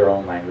they had their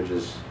own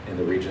languages in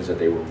the regions that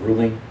they were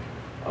ruling,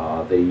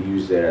 they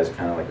used it as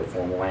kind of like a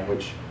formal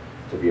language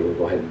to be able to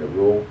go ahead and to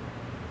rule.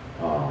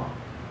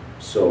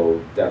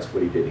 So that's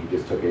what he did. He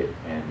just took it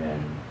and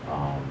then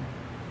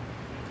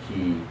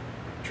he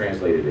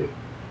translated it.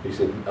 He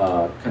said,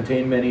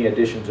 contained many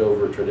additions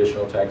over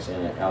traditional texts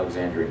and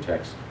Alexandrian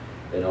texts,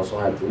 and also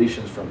had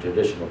deletions from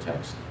traditional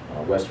texts,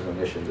 Western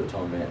omissions,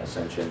 atonement,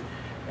 ascension.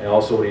 And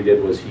also what he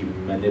did was he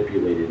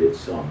manipulated it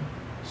some.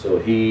 So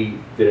he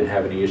didn't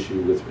have any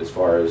issue with as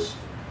far as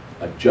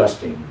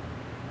adjusting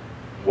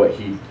what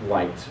he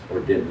liked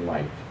or didn't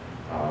like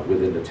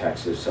within the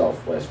text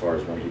itself, as far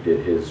as when he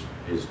did his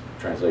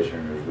translation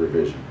and his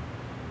revision.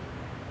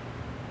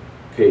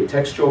 Okay,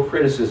 textual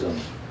criticism.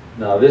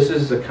 Now this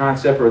is the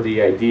concept or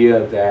the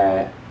idea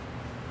that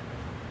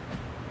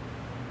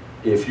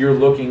if you're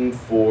looking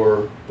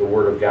for the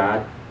Word of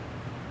God,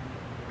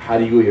 how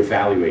do you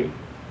evaluate?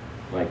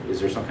 Like,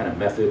 is there some kind of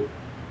method?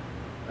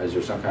 Is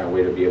there some kind of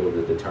way to be able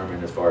to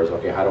determine as far as,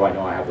 okay, how do I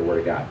know I have the Word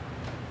of God?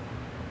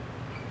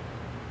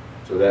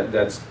 So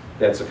that's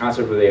the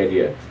concept of the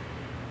idea.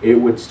 It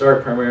would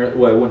start primarily,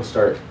 well, it wouldn't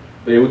start,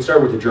 but it would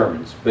start with the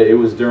Germans. But it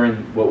was during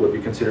what would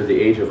be considered the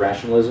Age of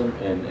Rationalism,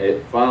 and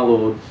it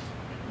followed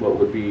what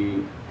would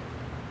be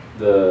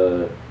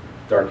the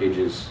Dark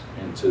Ages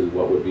into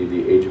what would be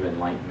the Age of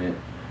Enlightenment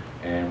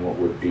and what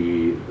would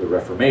be the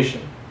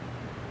Reformation.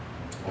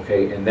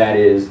 Okay, and that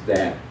is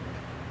that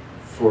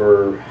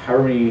for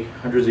how many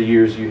hundreds of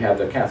years you have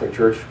the Catholic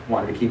Church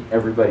wanted to keep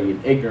everybody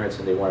in ignorance,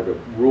 and they wanted to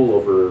rule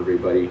over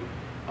everybody,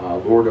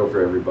 lord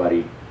over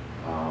everybody,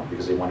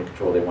 because they wanted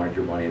control, they wanted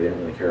your money, they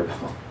didn't really care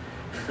about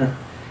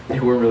they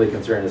weren't really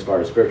concerned as far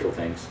as spiritual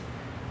things.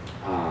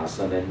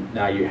 So then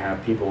now you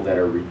have people that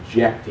are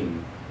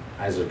rejecting,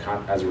 as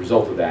a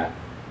result of that,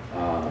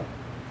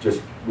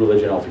 just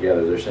religion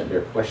altogether. They're sitting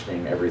there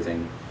questioning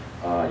everything.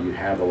 You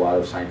have a lot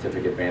of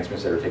scientific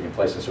advancements that are taking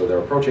place, and so they're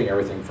approaching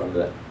everything from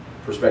the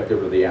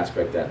perspective or the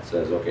aspect that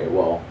says, okay,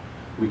 well,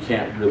 we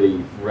can't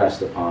really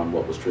rest upon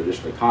what was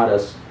traditionally taught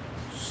us,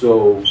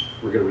 so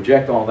we're going to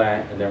reject all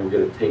that, and then we're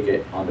going to take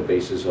it on the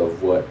basis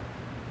of what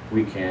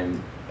we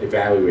can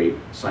evaluate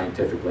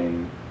scientifically.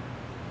 And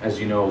as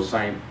you know,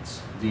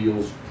 science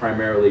deals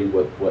primarily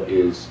with what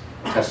is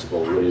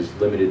testable, what is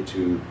limited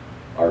to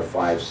our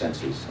five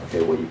senses,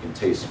 okay, what you can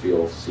taste,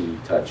 feel, see,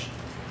 touch,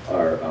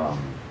 or,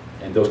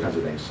 and those kinds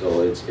of things.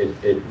 So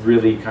it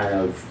really kind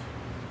of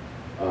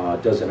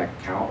doesn't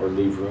account or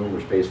leave room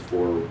or space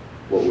for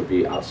what would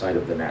be outside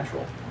of the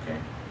natural, okay.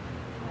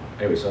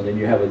 Anyway, so then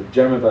you have a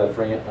gentleman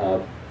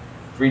by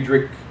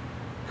Friedrich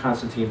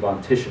Constantin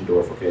von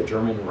Tischendorf, okay, a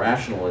German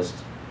rationalist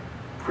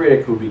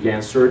critic who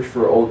began search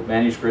for old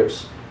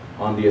manuscripts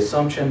on the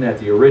assumption that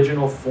the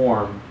original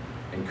form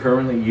and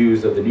currently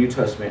used of the New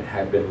Testament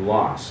had been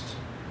lost.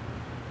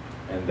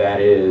 And that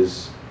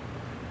is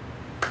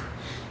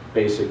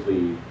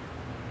basically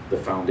the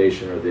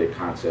foundation or the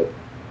concept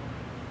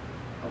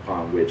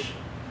upon which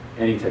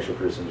any textual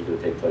criticism is going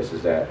to take place,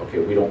 is that, okay,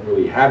 we don't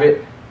really have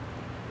it,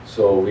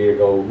 so we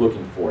go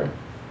looking for it.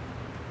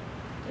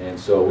 And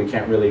so we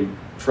can't really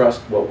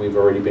trust what we've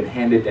already been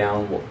handed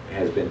down, what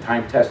has been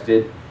time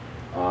tested,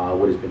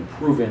 what has been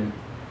proven.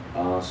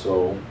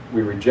 So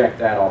we reject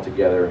that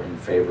altogether in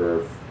favor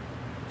of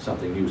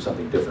something new,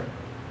 something different.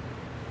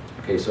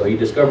 Okay, so he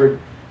discovered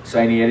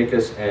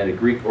Sinaiticus at a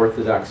Greek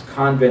Orthodox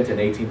convent in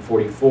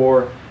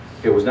 1844.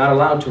 He was not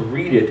allowed to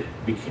read it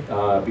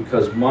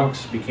because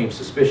monks became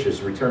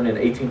suspicious. Returned in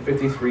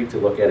 1853 to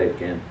look at it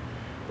again,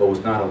 but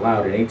was not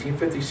allowed. In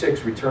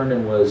 1856, returned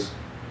and was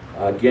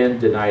again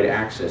denied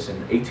access. In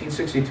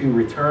 1862,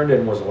 returned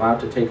and was allowed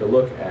to take a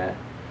look at,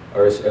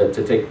 or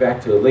to take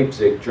back to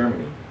Leipzig,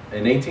 Germany.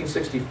 In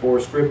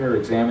 1864, Scribner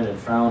examined and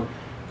found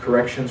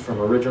corrections from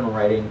original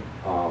writing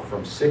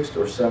from 6th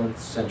or 7th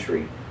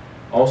century.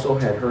 Also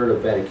had heard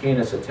of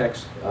Vaticanus, a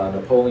text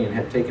Napoleon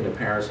had taken to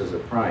Paris as a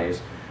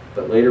prize,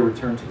 but later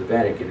returned to the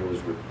Vatican. It was,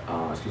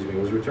 it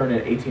was returned in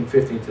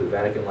 1815 to the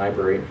Vatican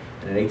Library,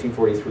 and in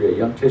 1843, a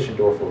young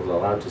Tischendorf was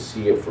allowed to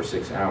see it for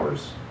 6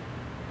 hours.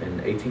 In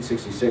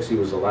 1866, he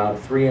was allowed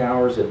 3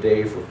 hours a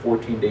day for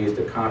 14 days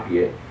to copy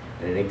it,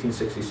 and in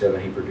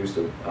 1867, he produced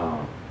the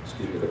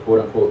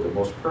quote-unquote, the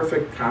most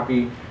perfect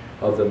copy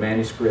of the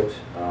manuscript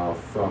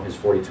from his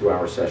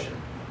 42-hour session.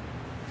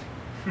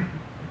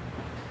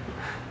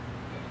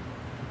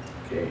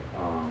 Okay,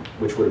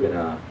 which would have been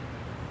a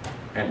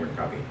handwritten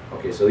copy.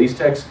 Okay, so these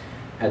texts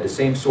had the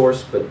same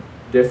source, but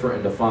differ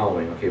in the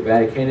following. Okay,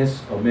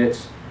 Vaticanus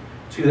omits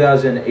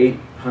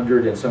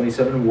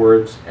 2,877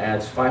 words,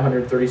 adds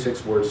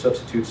 536 words,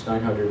 substitutes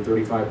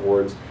 935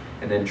 words,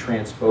 and then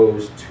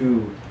transposed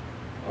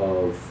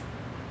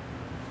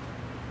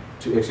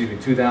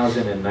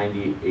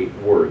 2,098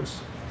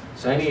 words.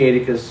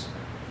 Sinaiticus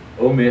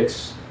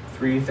omits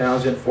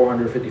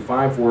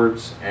 3,455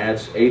 words,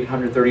 adds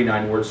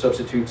 839 words,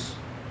 substitutes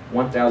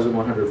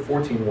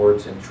 1,114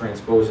 words, and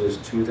transposes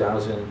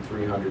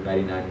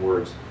 2,399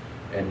 words,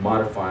 and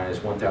modifies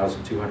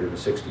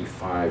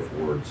 1,265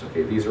 words.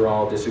 Okay, these are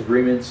all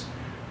disagreements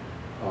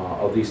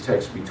of these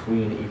texts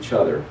between each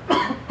other,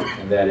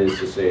 and that is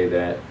to say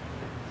that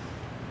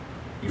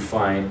you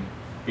find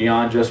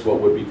beyond just what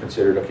would be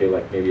considered, okay,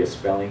 like maybe a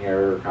spelling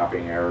error,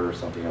 copying error, or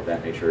something of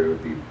that nature. It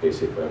would be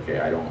basically,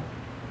 okay, I don't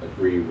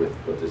agree with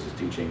what this is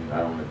teaching. I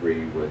don't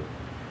agree with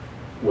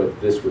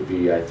what this would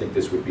be. I think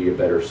this would be a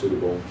better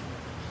suitable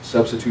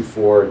substitute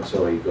for, and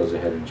so he goes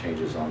ahead and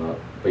changes on the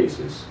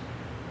basis.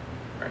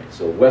 All right,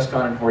 so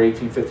Westcott and Hort,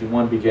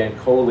 1851, began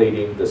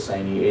collating the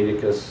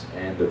Sinaiticus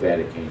and the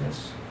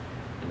Vaticanus.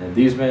 And then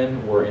these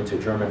men were into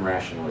German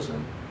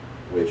rationalism,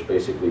 which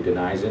basically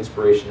denies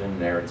inspiration and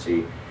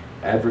inerrancy,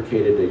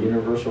 advocated the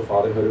universal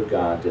fatherhood of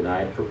God,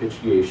 denied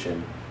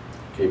propitiation,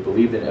 okay,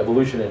 believed in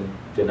evolution and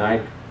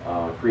denied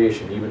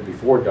creation even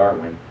before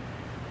Darwin,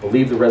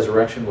 believed the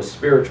resurrection was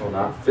spiritual,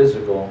 not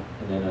physical,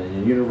 and then a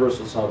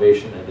universal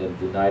salvation, and then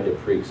denied the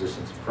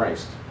pre-existence of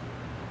Christ.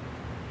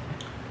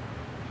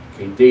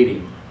 Okay,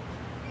 dating,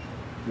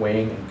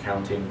 weighing and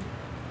counting.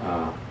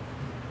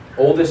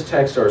 Oldest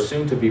texts are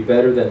assumed to be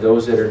better than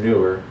those that are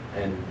newer,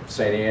 and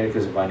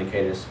Sinaiticus and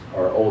Vaticanus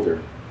are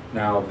older.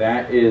 Now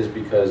that is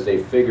because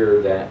they figure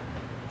that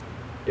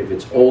if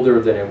it's older,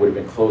 then it would have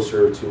been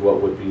closer to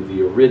what would be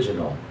the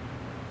original.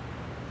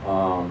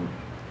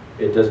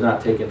 It does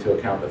not take into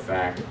account the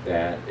fact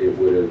that it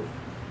would have,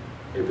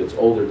 if it's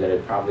older, then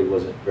it probably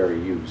wasn't very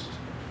used.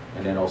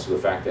 And then also the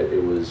fact that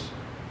it was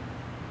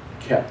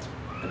kept.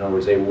 In other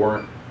words, they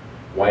weren't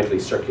widely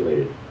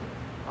circulated.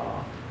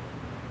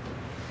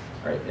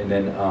 Right, and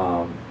then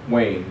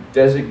Wayne,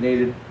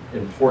 designated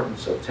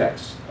importance of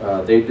text.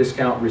 They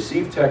discount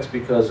received text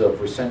because of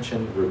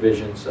recension,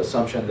 revisions,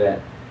 assumption that,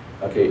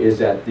 okay, is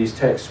that these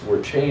texts were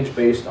changed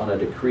based on a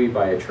decree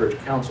by a church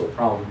council.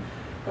 Problem,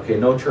 okay,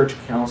 no church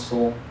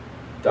council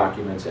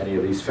documents any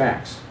of these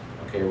facts.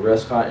 Okay,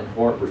 Westcott and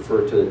Hort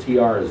refer to the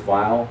TR as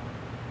vile,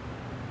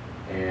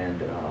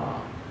 and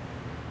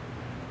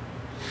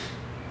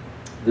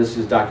this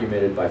is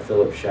documented by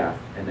Philip Schaff.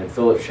 And then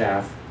Philip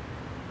Schaff,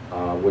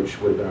 which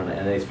would have been on the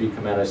NASB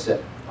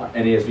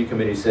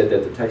committee, said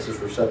that the Textus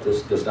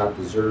Receptus does not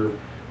deserve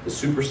the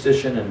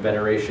superstition and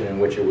veneration in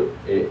which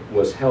it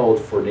was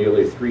held for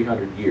nearly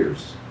 300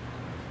 years.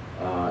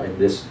 And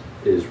this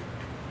is,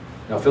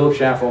 now Philip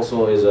Schaff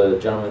also is a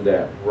gentleman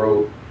that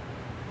wrote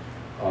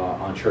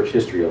on church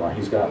history a lot.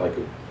 He's got like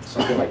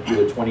something like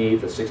either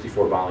 28 or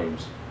 64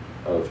 volumes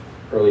of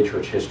early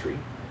church history.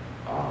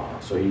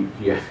 So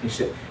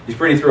he's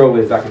pretty thorough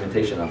with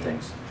documentation on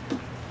things.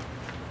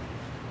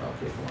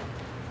 Okay, come on.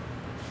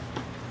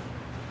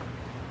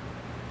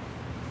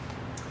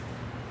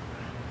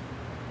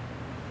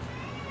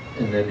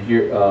 And then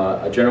here,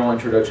 a general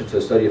introduction to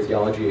the study of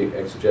theology,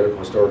 exegetical,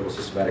 historical,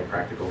 systematic,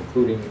 practical,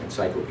 including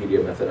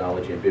encyclopedia,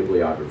 methodology, and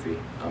bibliography,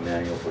 a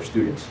manual for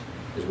students,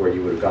 is where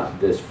you would have gotten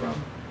this from.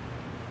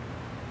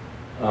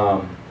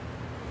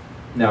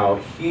 Now,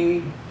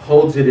 he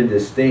holds it in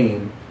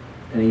disdain,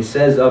 and he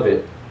says of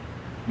it,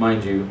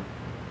 mind you,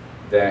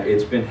 that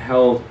it's been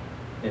held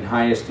in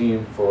high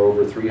esteem for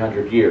over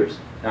 300 years.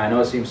 Now, I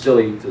know it seems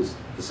silly to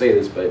say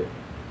this, but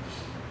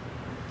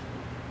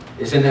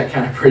isn't that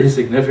kind of pretty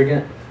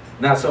significant?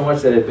 Not so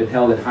much that it's been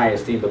held in high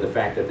esteem, but the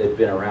fact that they've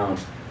been around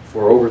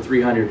for over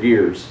 300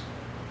 years.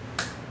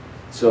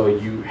 So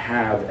you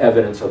have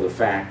evidence of the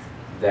fact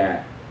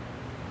that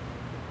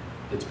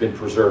it's been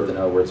preserved. In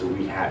other words, that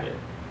we have it.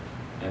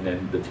 And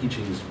then the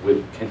teachings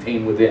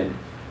contained within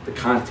the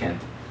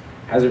content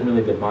hasn't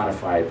really been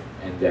modified,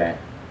 and that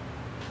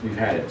we've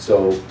had it.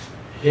 So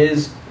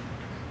his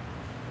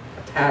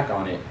attack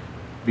on it,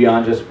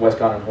 beyond just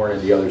Westcott and Hort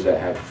and the others that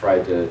have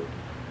tried to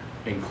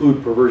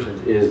include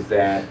perversions, is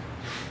that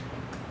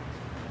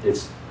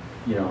it's,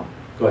 you know,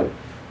 go ahead.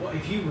 Well,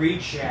 if you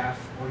read Schaff,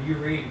 or you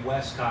read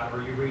Westcott,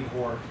 or you read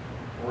Hort,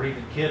 or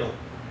even Kittle,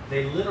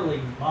 they literally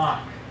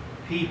mock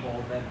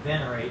people that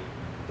venerate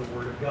the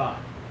Word of God.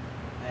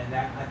 And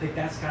that, I think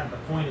that's kind of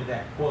the point of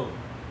that quote.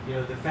 You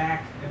know, the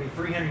fact, I mean,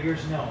 300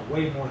 years, no,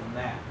 way more than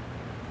that.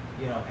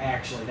 You know,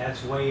 actually,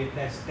 that's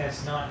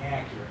not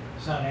accurate.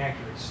 It's not an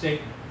accurate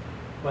statement.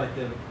 But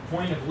the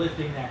point of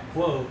lifting that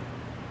quote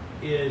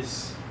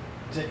is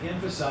to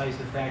emphasize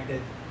the fact that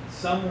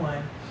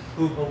someone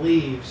who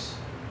believes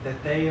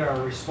that they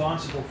are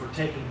responsible for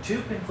taking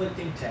two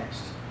conflicting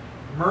texts,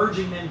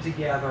 merging them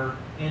together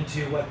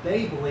into what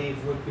they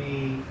believe would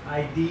be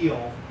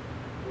ideal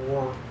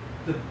or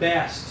the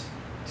best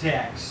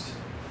text.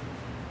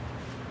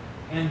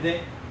 And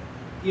that,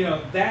 you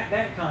know,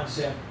 that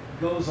concept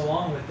goes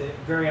along with the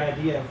very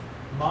idea of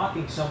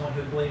mocking someone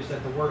who believes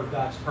that the Word of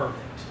God's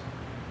perfect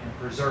and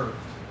preserved.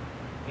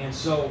 And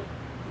so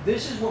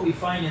this is what we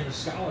find in the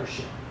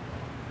scholarship.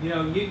 You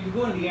know, you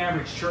go into the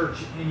average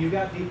church and you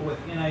got people with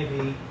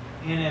NIV,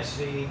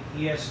 NSV,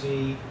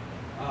 ESV,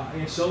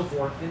 and so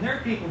forth, and there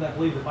are people that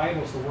believe the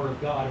Bible is the Word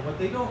of God, and what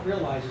they don't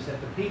realize is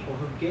that the people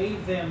who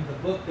gave them the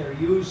book they're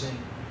using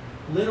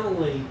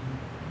literally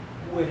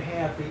would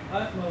have the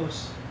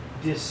utmost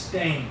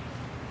disdain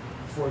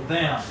for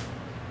them,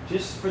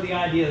 just for the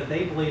idea that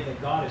they believe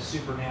that God is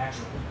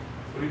supernatural.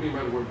 What do you mean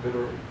by the word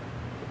venerate?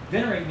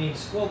 Venerate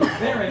means, well,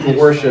 venerate means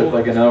worship,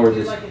 like in other words,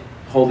 it's like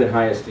hold in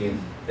high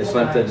esteem. It's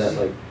something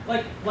that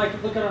like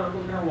look at our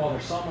wall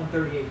there, Psalm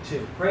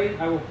 138:2. Pray,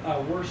 I will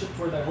worship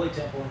toward thy holy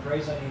temple and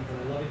praise thy name for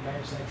thy loving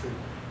kindness and thy truth,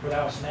 for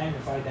thou hast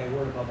magnified thy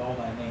word above all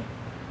thy name.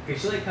 Okay,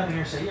 so they come here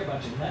and say, you're a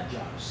bunch of nut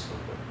jobs.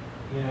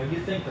 You know, you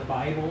think the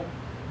Bible,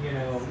 you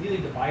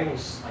think the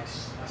Bible's like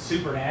a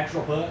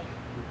supernatural book,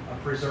 a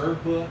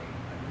preserved book,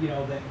 you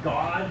know, that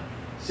God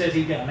says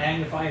he's going to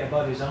magnify it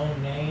above his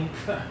own name.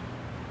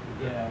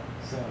 You know,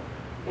 so,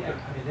 yeah,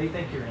 I mean, they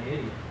think you're an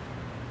idiot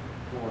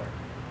for it.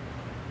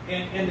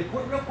 And the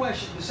real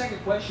question, the second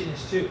question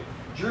is too,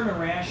 German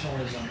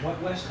rationalism, what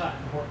Westcott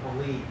and Hort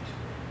believed.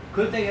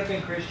 Could they have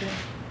been Christian?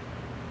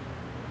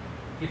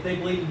 If they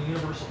believed in the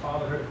universal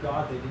fatherhood of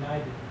God, they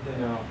denied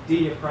the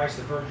deity of Christ,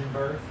 the virgin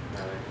birth.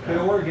 Could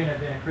Origen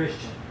have been a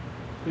Christian?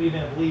 Could he have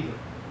been a believer?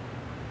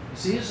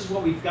 See, this is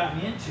what we've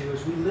gotten into,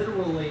 is we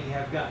literally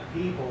have got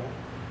people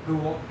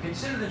who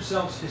consider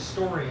themselves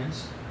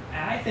historians,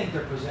 and I think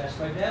they're possessed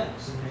by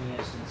devils in many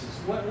instances.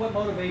 What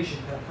motivation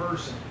can a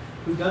person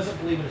who doesn't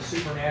believe in a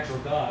supernatural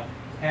God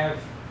have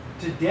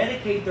to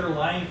dedicate their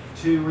life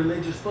to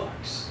religious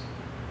books?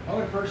 Why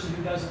would a person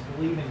who doesn't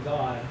believe in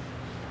God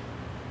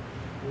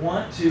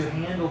want to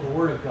handle the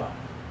Word of God?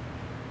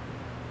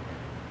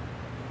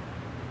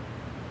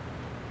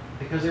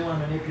 Because they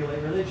want to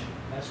manipulate religion.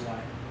 That's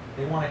why.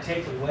 They want to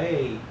take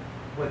away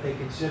what they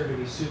consider to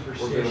be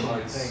superstition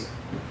and faith.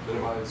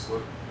 Minimize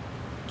what?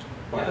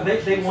 Yeah,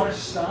 they want to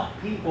stop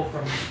people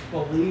from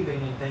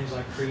believing in things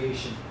like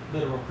creation,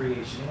 literal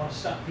creation. They want to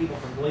stop people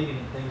from believing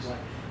in things like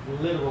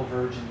literal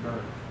virgin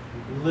birth,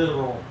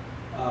 literal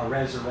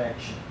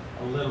resurrection,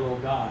 a literal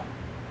God.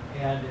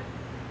 And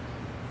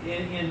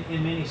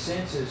in many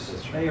senses,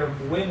 they are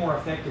way more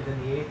effective than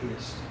the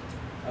atheist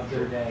of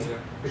their day,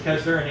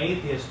 because they're an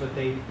atheist, but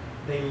they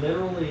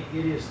literally,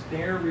 it is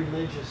their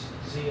religious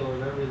zeal or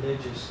their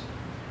religious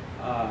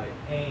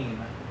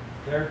aim,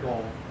 their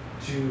goal,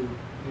 to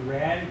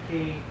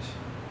eradicate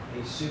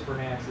a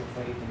supernatural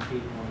faith in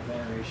people and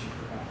veneration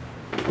for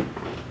God.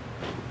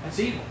 That's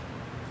evil.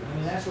 I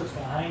mean, that's what's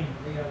behind.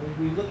 You know,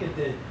 we look at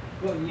the,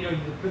 well, you know,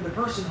 the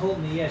person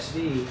holding the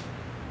ESV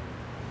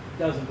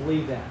doesn't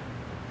believe that,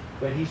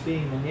 but he's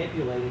being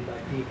manipulated by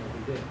people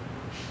who do.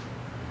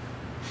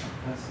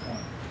 That's the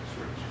point.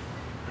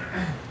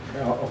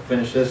 I'll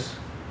finish this.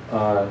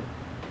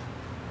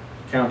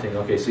 Counting.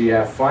 Okay, so you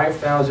have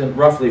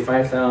roughly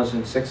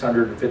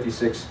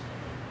 5,656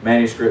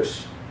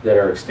 manuscripts that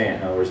are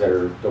extant. In other words,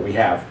 that we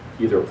have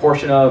either a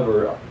portion of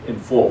or in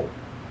full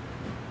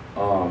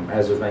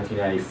as of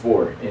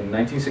 1994. In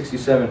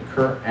 1967,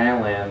 Kurt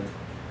Aland,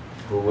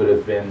 who would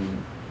have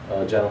been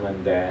a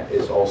gentleman that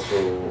is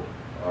also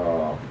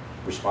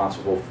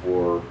responsible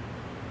for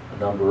a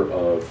number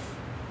of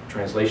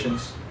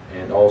translations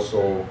and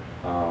also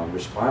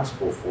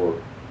responsible for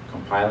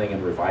compiling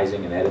and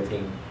revising and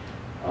editing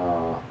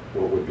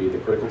what would be the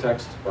critical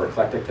text or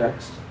eclectic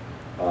text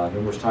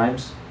numerous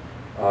times,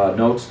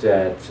 notes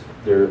that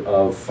there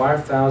of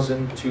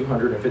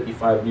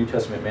 5,255 New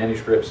Testament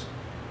manuscripts,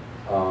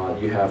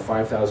 you have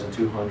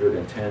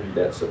 5,210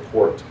 that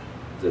support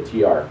the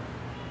TR.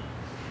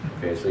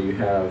 Okay, so you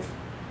have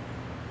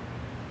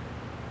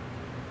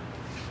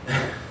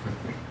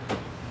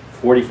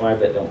 45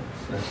 that don't.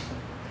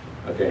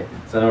 Okay,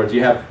 so in other words,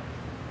 you have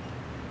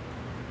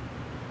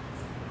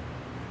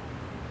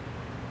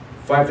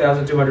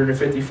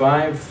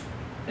 5,255,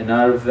 and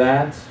out of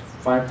that,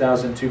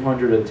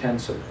 5,210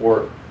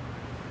 support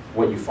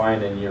what you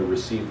find in your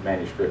received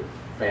manuscript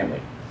family.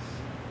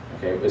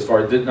 Okay, as far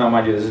as, now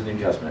mind you, this is New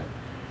Testament.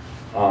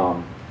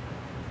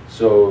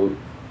 So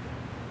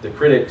the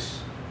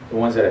critics, the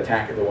ones that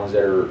attack it, the ones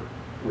that are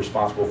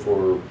responsible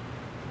for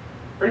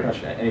pretty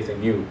much anything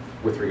new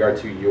with regard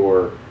to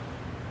your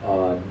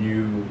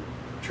new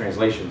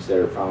translations that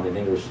are found in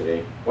English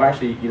today. Well,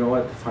 actually, you know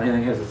what? The funny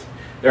thing is,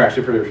 they're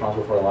actually pretty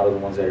responsible for a lot of the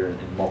ones that are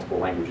in multiple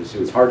languages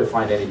too. It's hard to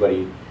find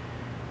anybody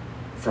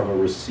from a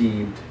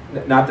received,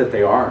 not that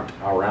they aren't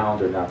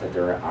around or not that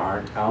there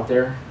aren't out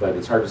there, but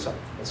it's hard to find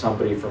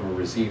somebody from a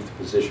received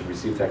position,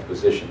 received text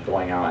position,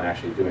 going out and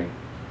actually doing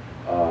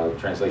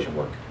translation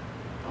work.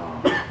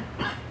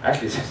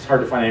 Actually, it's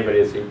hard to find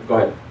anybody that's even, go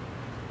ahead.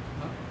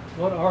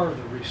 What are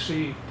the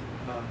received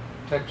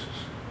texts?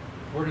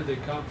 Where did they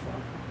come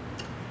from?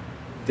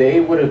 They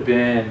would have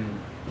been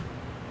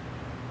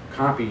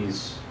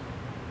copies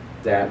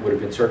that would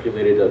have been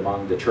circulated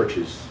among the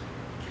churches.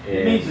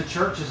 It means the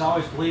church has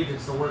always believed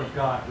it's the Word of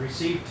God.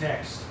 Received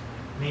text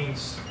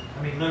means,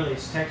 I mean, literally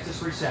it's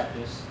Textus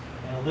Receptus,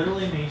 and it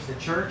literally means the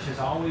church has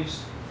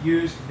always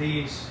used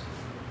these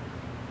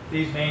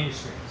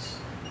manuscripts.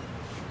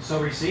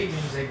 So received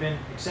means they've been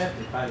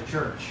accepted by the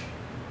church.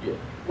 Yeah.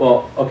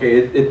 Well,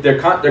 okay, they're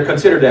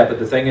considered that, but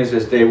the thing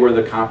is they were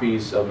the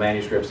copies of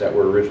manuscripts that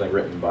were originally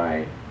written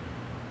by,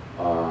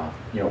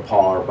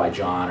 Paul or by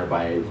John or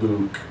by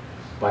Luke,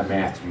 by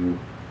Matthew,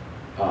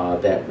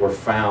 that were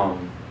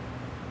found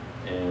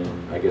in,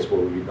 I guess,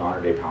 what would be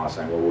modern-day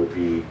Palestine, what would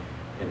be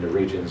in the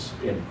regions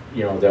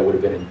that would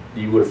have been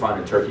you would have found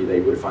in Turkey, that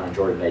you would have found in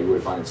Jordan, that you would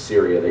have found in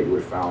Syria, that you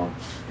would have found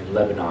in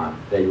Lebanon,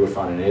 that you would have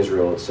found in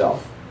Israel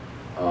itself.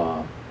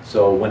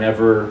 So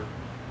whenever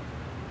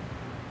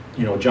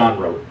John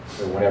wrote,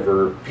 or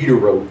whenever Peter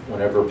wrote,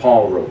 whenever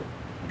Paul wrote,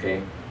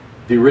 okay,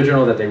 the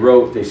original that they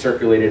wrote, they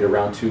circulated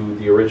around to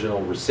the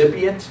original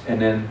recipient,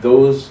 and then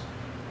those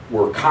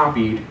were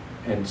copied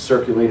and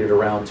circulated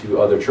around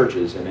to other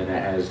churches. And then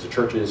as the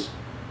churches,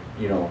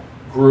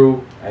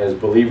 grew, as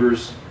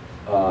believers,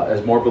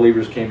 as more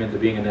believers came into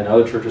being, and then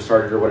other churches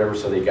started or whatever,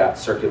 so they got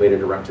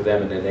circulated around to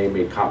them, and then they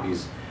made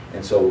copies.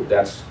 And so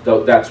that's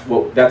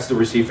the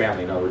received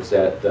family. In other words,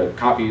 that the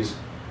copies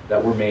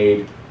that were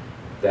made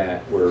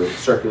that were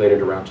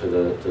circulated around to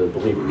the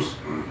believers.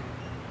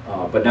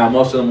 But now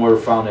most of them were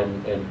found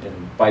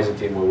in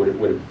Byzantine,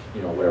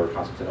 whatever,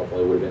 Constantinople,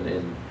 it would have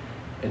been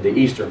in the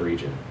eastern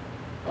region,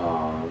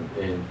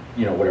 in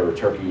whatever,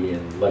 Turkey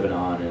and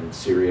Lebanon and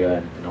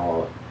Syria and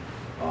all,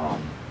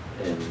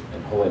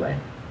 in Holy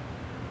Land.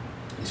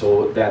 And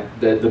so that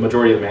the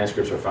majority of the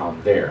manuscripts are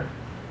found there.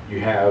 You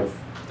have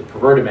the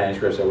perverted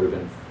manuscripts that would have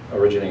been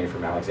originating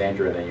from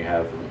Alexandria, and then you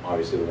have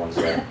obviously the ones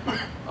that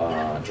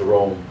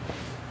Jerome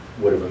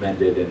would have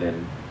amended, and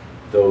then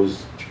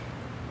those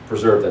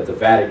preserved at the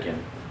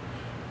Vatican.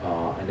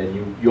 And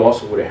then you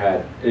also would have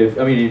had, if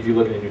you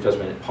look at the New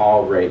Testament,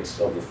 Paul writes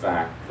of the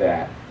fact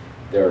that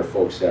there are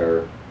folks that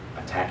are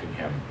attacking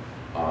him.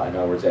 In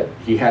other words, that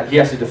he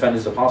has to defend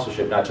his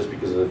apostleship, not just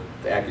because of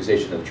the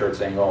accusation of the church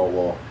saying, oh,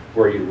 well,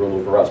 who are you to rule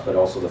over us, but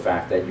also the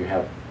fact that you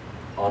have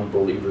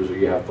unbelievers, or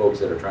you have folks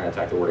that are trying to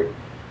attack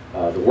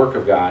the work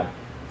of God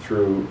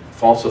through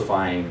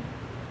falsifying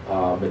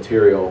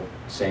material,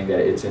 saying that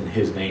it's in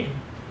his name.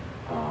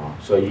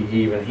 So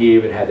he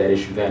even had that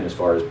issue then, as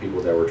far as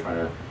people that were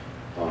trying to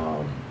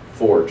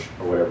forge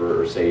or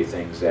whatever, or say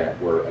things that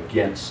were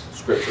against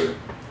Scripture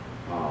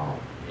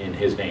in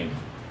his name,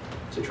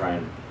 to try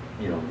and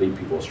lead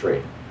people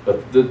astray.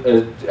 But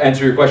the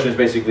answer to your question is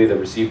basically the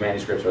received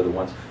manuscripts are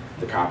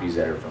the copies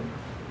that are from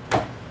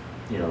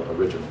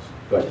originals.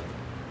 But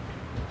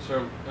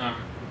so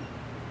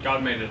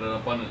God made it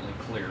abundantly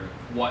clear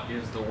what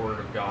is the Word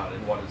of God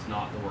and what is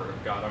not the Word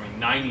of God.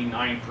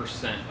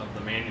 99% of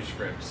the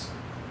manuscripts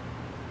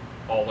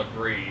all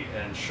agree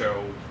and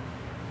show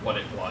what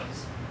it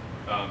was.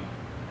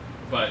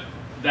 But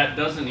that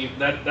doesn't even,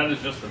 that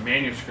is just the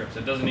manuscripts.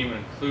 It doesn't even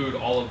include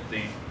all of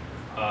the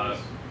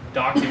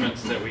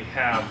documents that we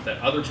have that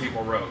other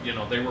people wrote.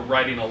 They were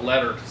writing a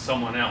letter to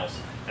someone else,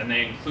 and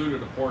they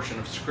included a portion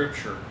of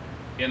Scripture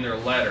in their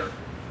letter,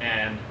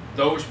 and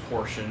those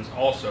portions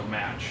also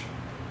match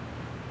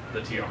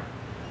the TR.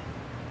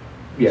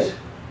 yes.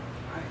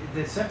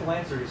 The simple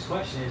answer to this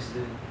question is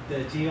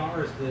the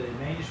TR is the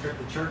manuscript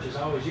the church has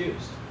always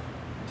used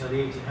until the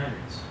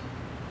 1800s.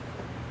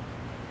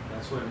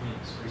 That's what it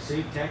means.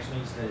 Received text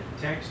means the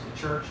text the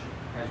church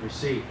has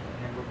received.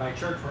 And by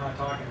church, we're not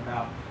talking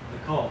about the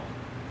cult.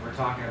 We're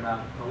talking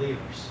about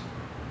believers.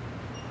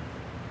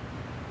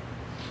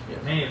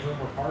 Yes. Many of whom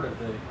were part of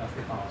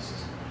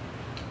Catholicism.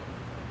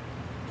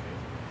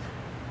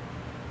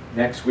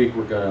 Next week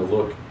we're going to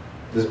look.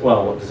 Does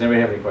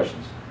anybody have any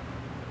questions?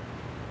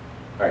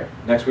 All right.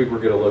 Next week we're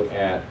going to look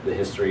at the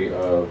history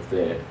of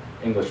the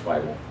English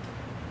Bible.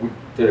 We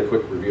did a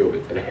quick review of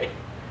it today,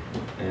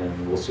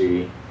 and we'll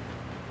see.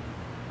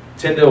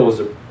 Tyndale was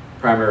the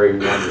primary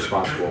one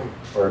responsible,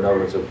 or in other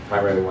words, the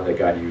primary one that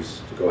God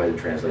used to go ahead and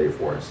translate it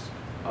for us.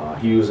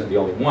 He wasn't the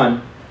only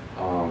one,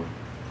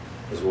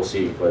 as we'll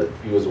see, but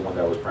he was the one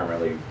that was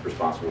primarily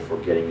responsible for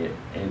getting it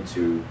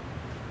into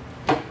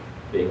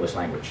the English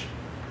language.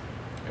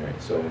 All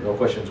right, so no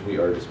questions, we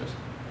are dismissed.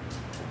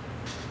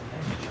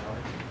 Thank you, Charlie.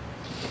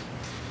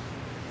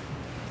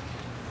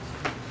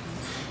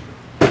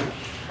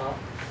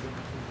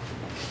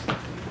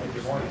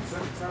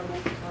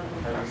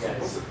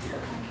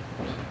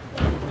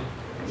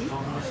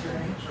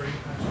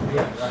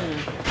 Yeah, right.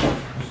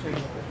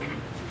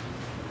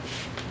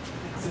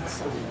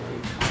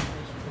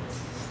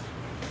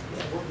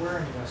 We're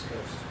in the West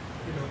Coast.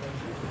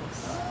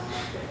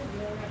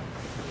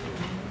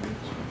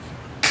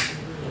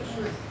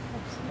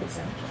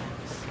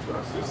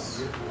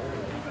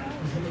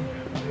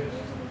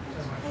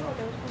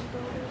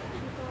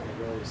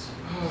 really is.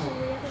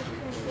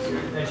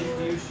 Now, do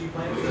you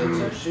plan to The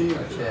received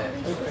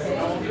text is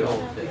the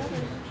Old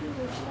Testament.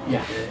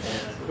 Yeah.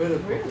 And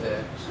critical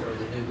text or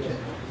the New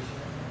Testament.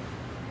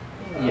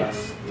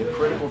 Yes. The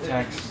critical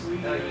text.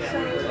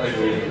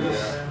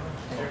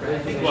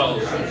 Well,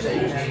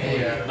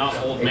 not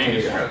old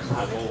manuscripts,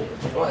 but old.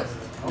 What?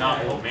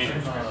 Not old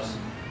manuscripts,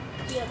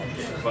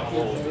 but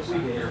old as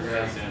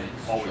in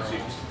always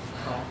used.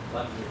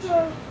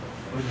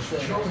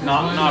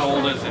 Not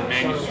old as in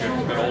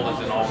manuscripts, but old as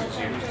in always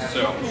used.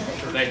 So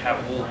they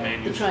have old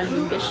manuscripts. Trying to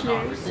be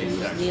missionaries and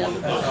use the other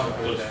book.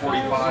 Those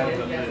 45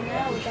 that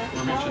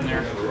were mentioned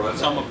there,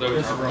 some of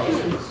those are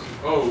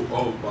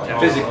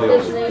Physically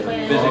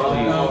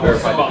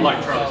verified. But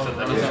like Charlie said,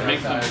 that doesn't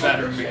make them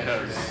better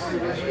because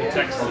the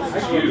text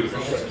that's used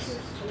is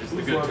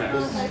the good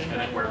text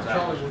and it wears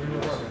out.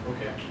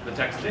 The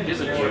text that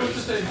isn't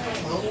used,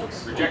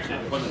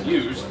 rejected, wasn't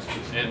used,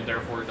 and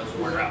therefore it doesn't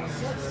wear out.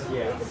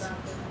 Yeah.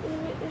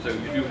 So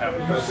you do have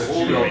old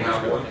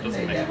manuscript that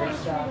doesn't make it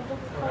better.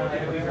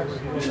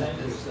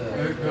 It's a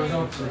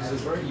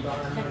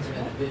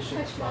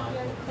Bishop's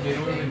Bible.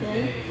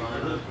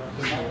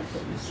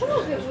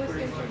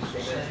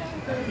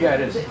 Yeah,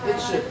 it is.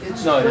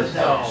 It's No, it is. It's the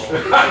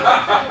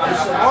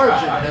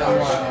margin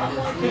notes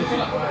is the reason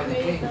why the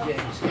King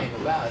James came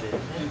about it.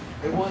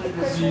 They wanted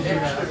to see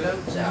extra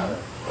notes out of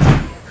it.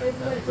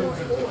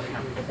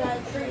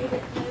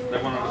 They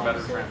wanted a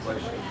better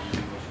translation.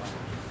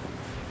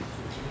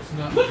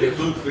 Look at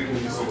Luke thinking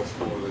he's so much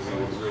cooler than he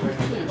was really.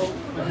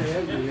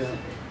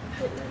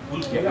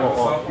 We're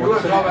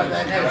going to talk about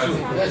that next week.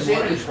 That's the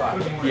English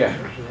Bible. Yeah.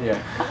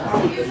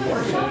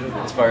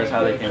 As far as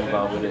how they came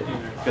about with it,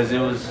 because it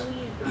was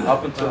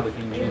up until the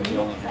King James, we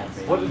only had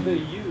What did they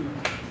use?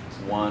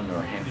 one or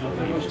a handful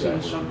of used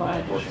guys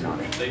working on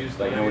it. They used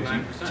Like, like,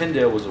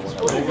 Tyndale was the one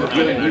that was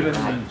even the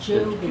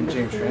King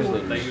James they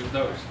translators, used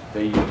those,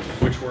 they used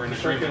which were in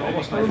agreement.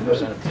 almost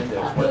 90% of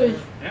Tyndale's work.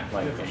 Yeah.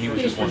 Like, and he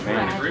was just one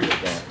man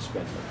that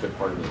spent a good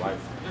part of his life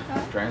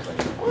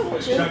translating. So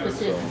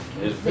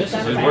his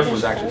work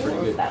was actually pretty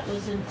good. That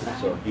was in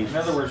fact. So he, In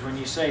other words, when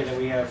you say that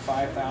we have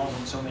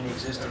 5,000 so many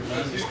existing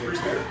manuscripts,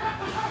 they're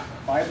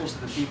Bibles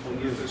that the people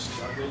used.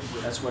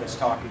 That's what it's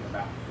talking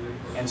about.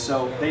 And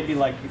so they'd be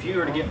like, if you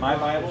were to get my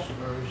Bible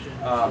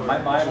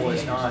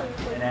is not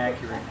an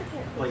accurate,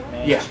 complete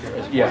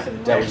manuscript. yeah,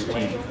 that was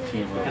team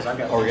Because I've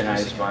got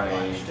organized by.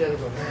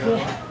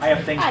 I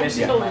have things I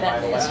missing in know my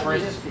that Bible. is. Like, for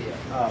instance,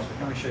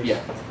 let me show you.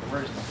 Yeah.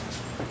 Where's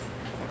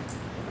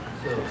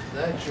So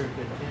that's your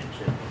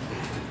contention.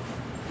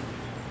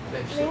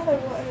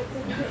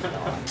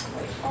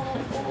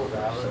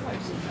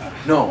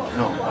 No,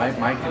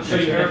 my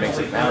contention that makes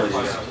it valid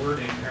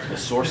is the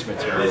source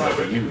material that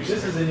they use.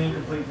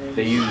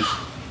 They use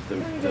the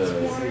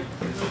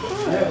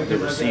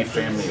received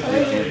family of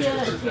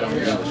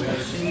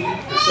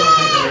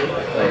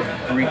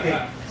Greek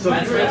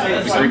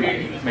manuscripts, like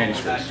Greek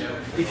manuscripts,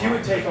 If you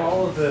would take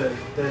all of the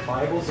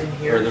Bibles in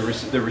here, or the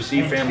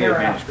received family of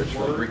manuscripts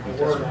for the Greek New word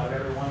Testament. out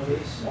every one of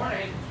these,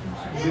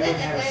 you would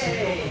have a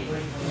single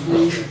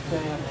complete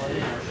family.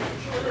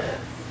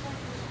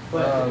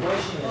 But the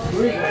question is,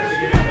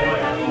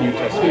 New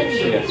Testament,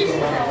 yes.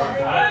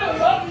 I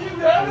love you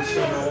guys.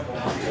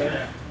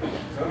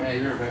 Hey,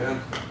 you're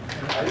man.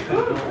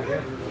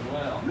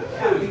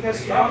 because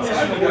You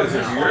guys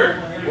are here.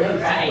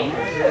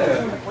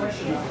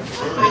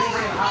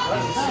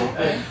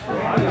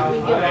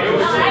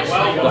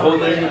 The whole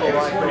thing.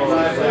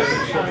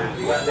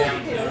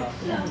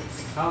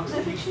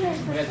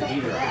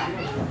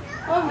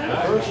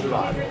 First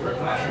Bible.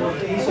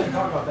 he's going to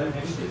talk about that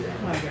next week.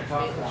 I'm not going to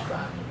talk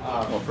about it.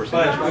 Well, first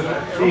But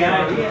the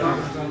idea,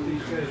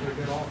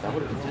 that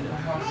would have been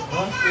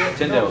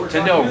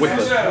Tyndale or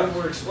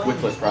Wycliffe.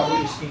 Wycliffe probably.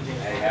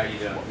 Hey, how you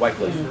doing?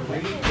 Wycliffe.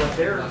 What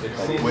they're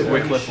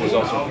Wycliffe was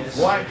also.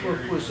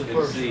 Wycliffe was the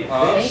first.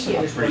 Thank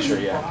you. Pretty sure,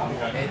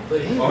 yeah.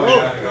 But he Oh,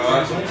 yeah,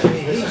 God.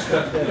 he's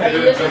got that. Are you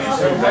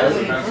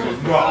living in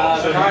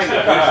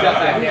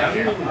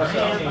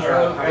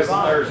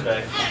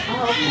Thursday.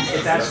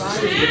 But that's the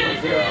thing.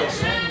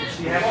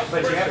 But you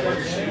have to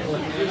understand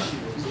what the issue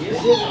is. You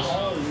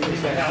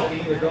can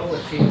either go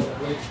with people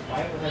with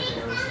Bible has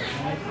errors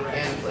and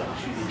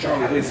incorrect,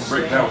 Charlie needs to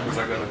break down because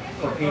I gotta.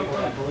 or people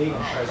that believe in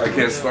Christ. I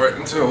can't start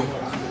until.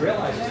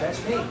 Realizes that's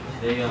me.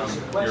 They The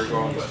question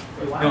is,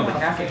 do I no, the want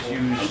Catholics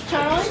use.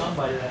 Charlie?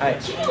 somebody that Hi.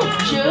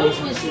 Job was,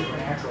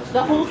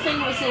 the whole thing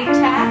was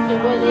intact, or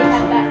where they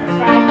had that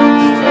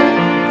fragments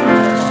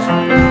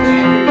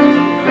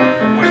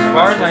As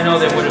far as I know,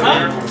 they would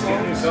have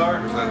been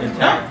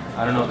intact. I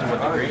don't know what the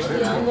Greeks did.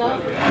 too? No?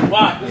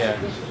 Yeah.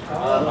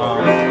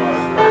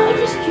 I'm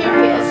just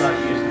curious.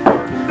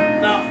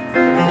 No,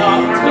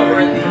 it's over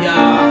in the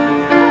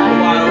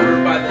lot over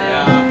by the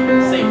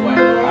Safeway.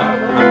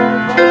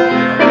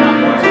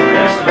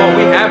 Oh,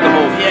 we have the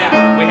whole.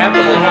 Yeah. We have the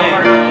whole thing.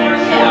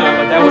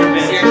 But that would have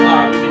been. Seriously,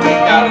 we can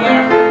get out of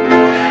there.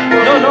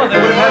 No, they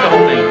would have had the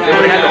whole thing. They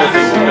would have had the whole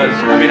thing because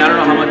I mean I don't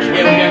know how much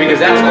because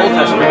that's Old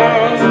Testament.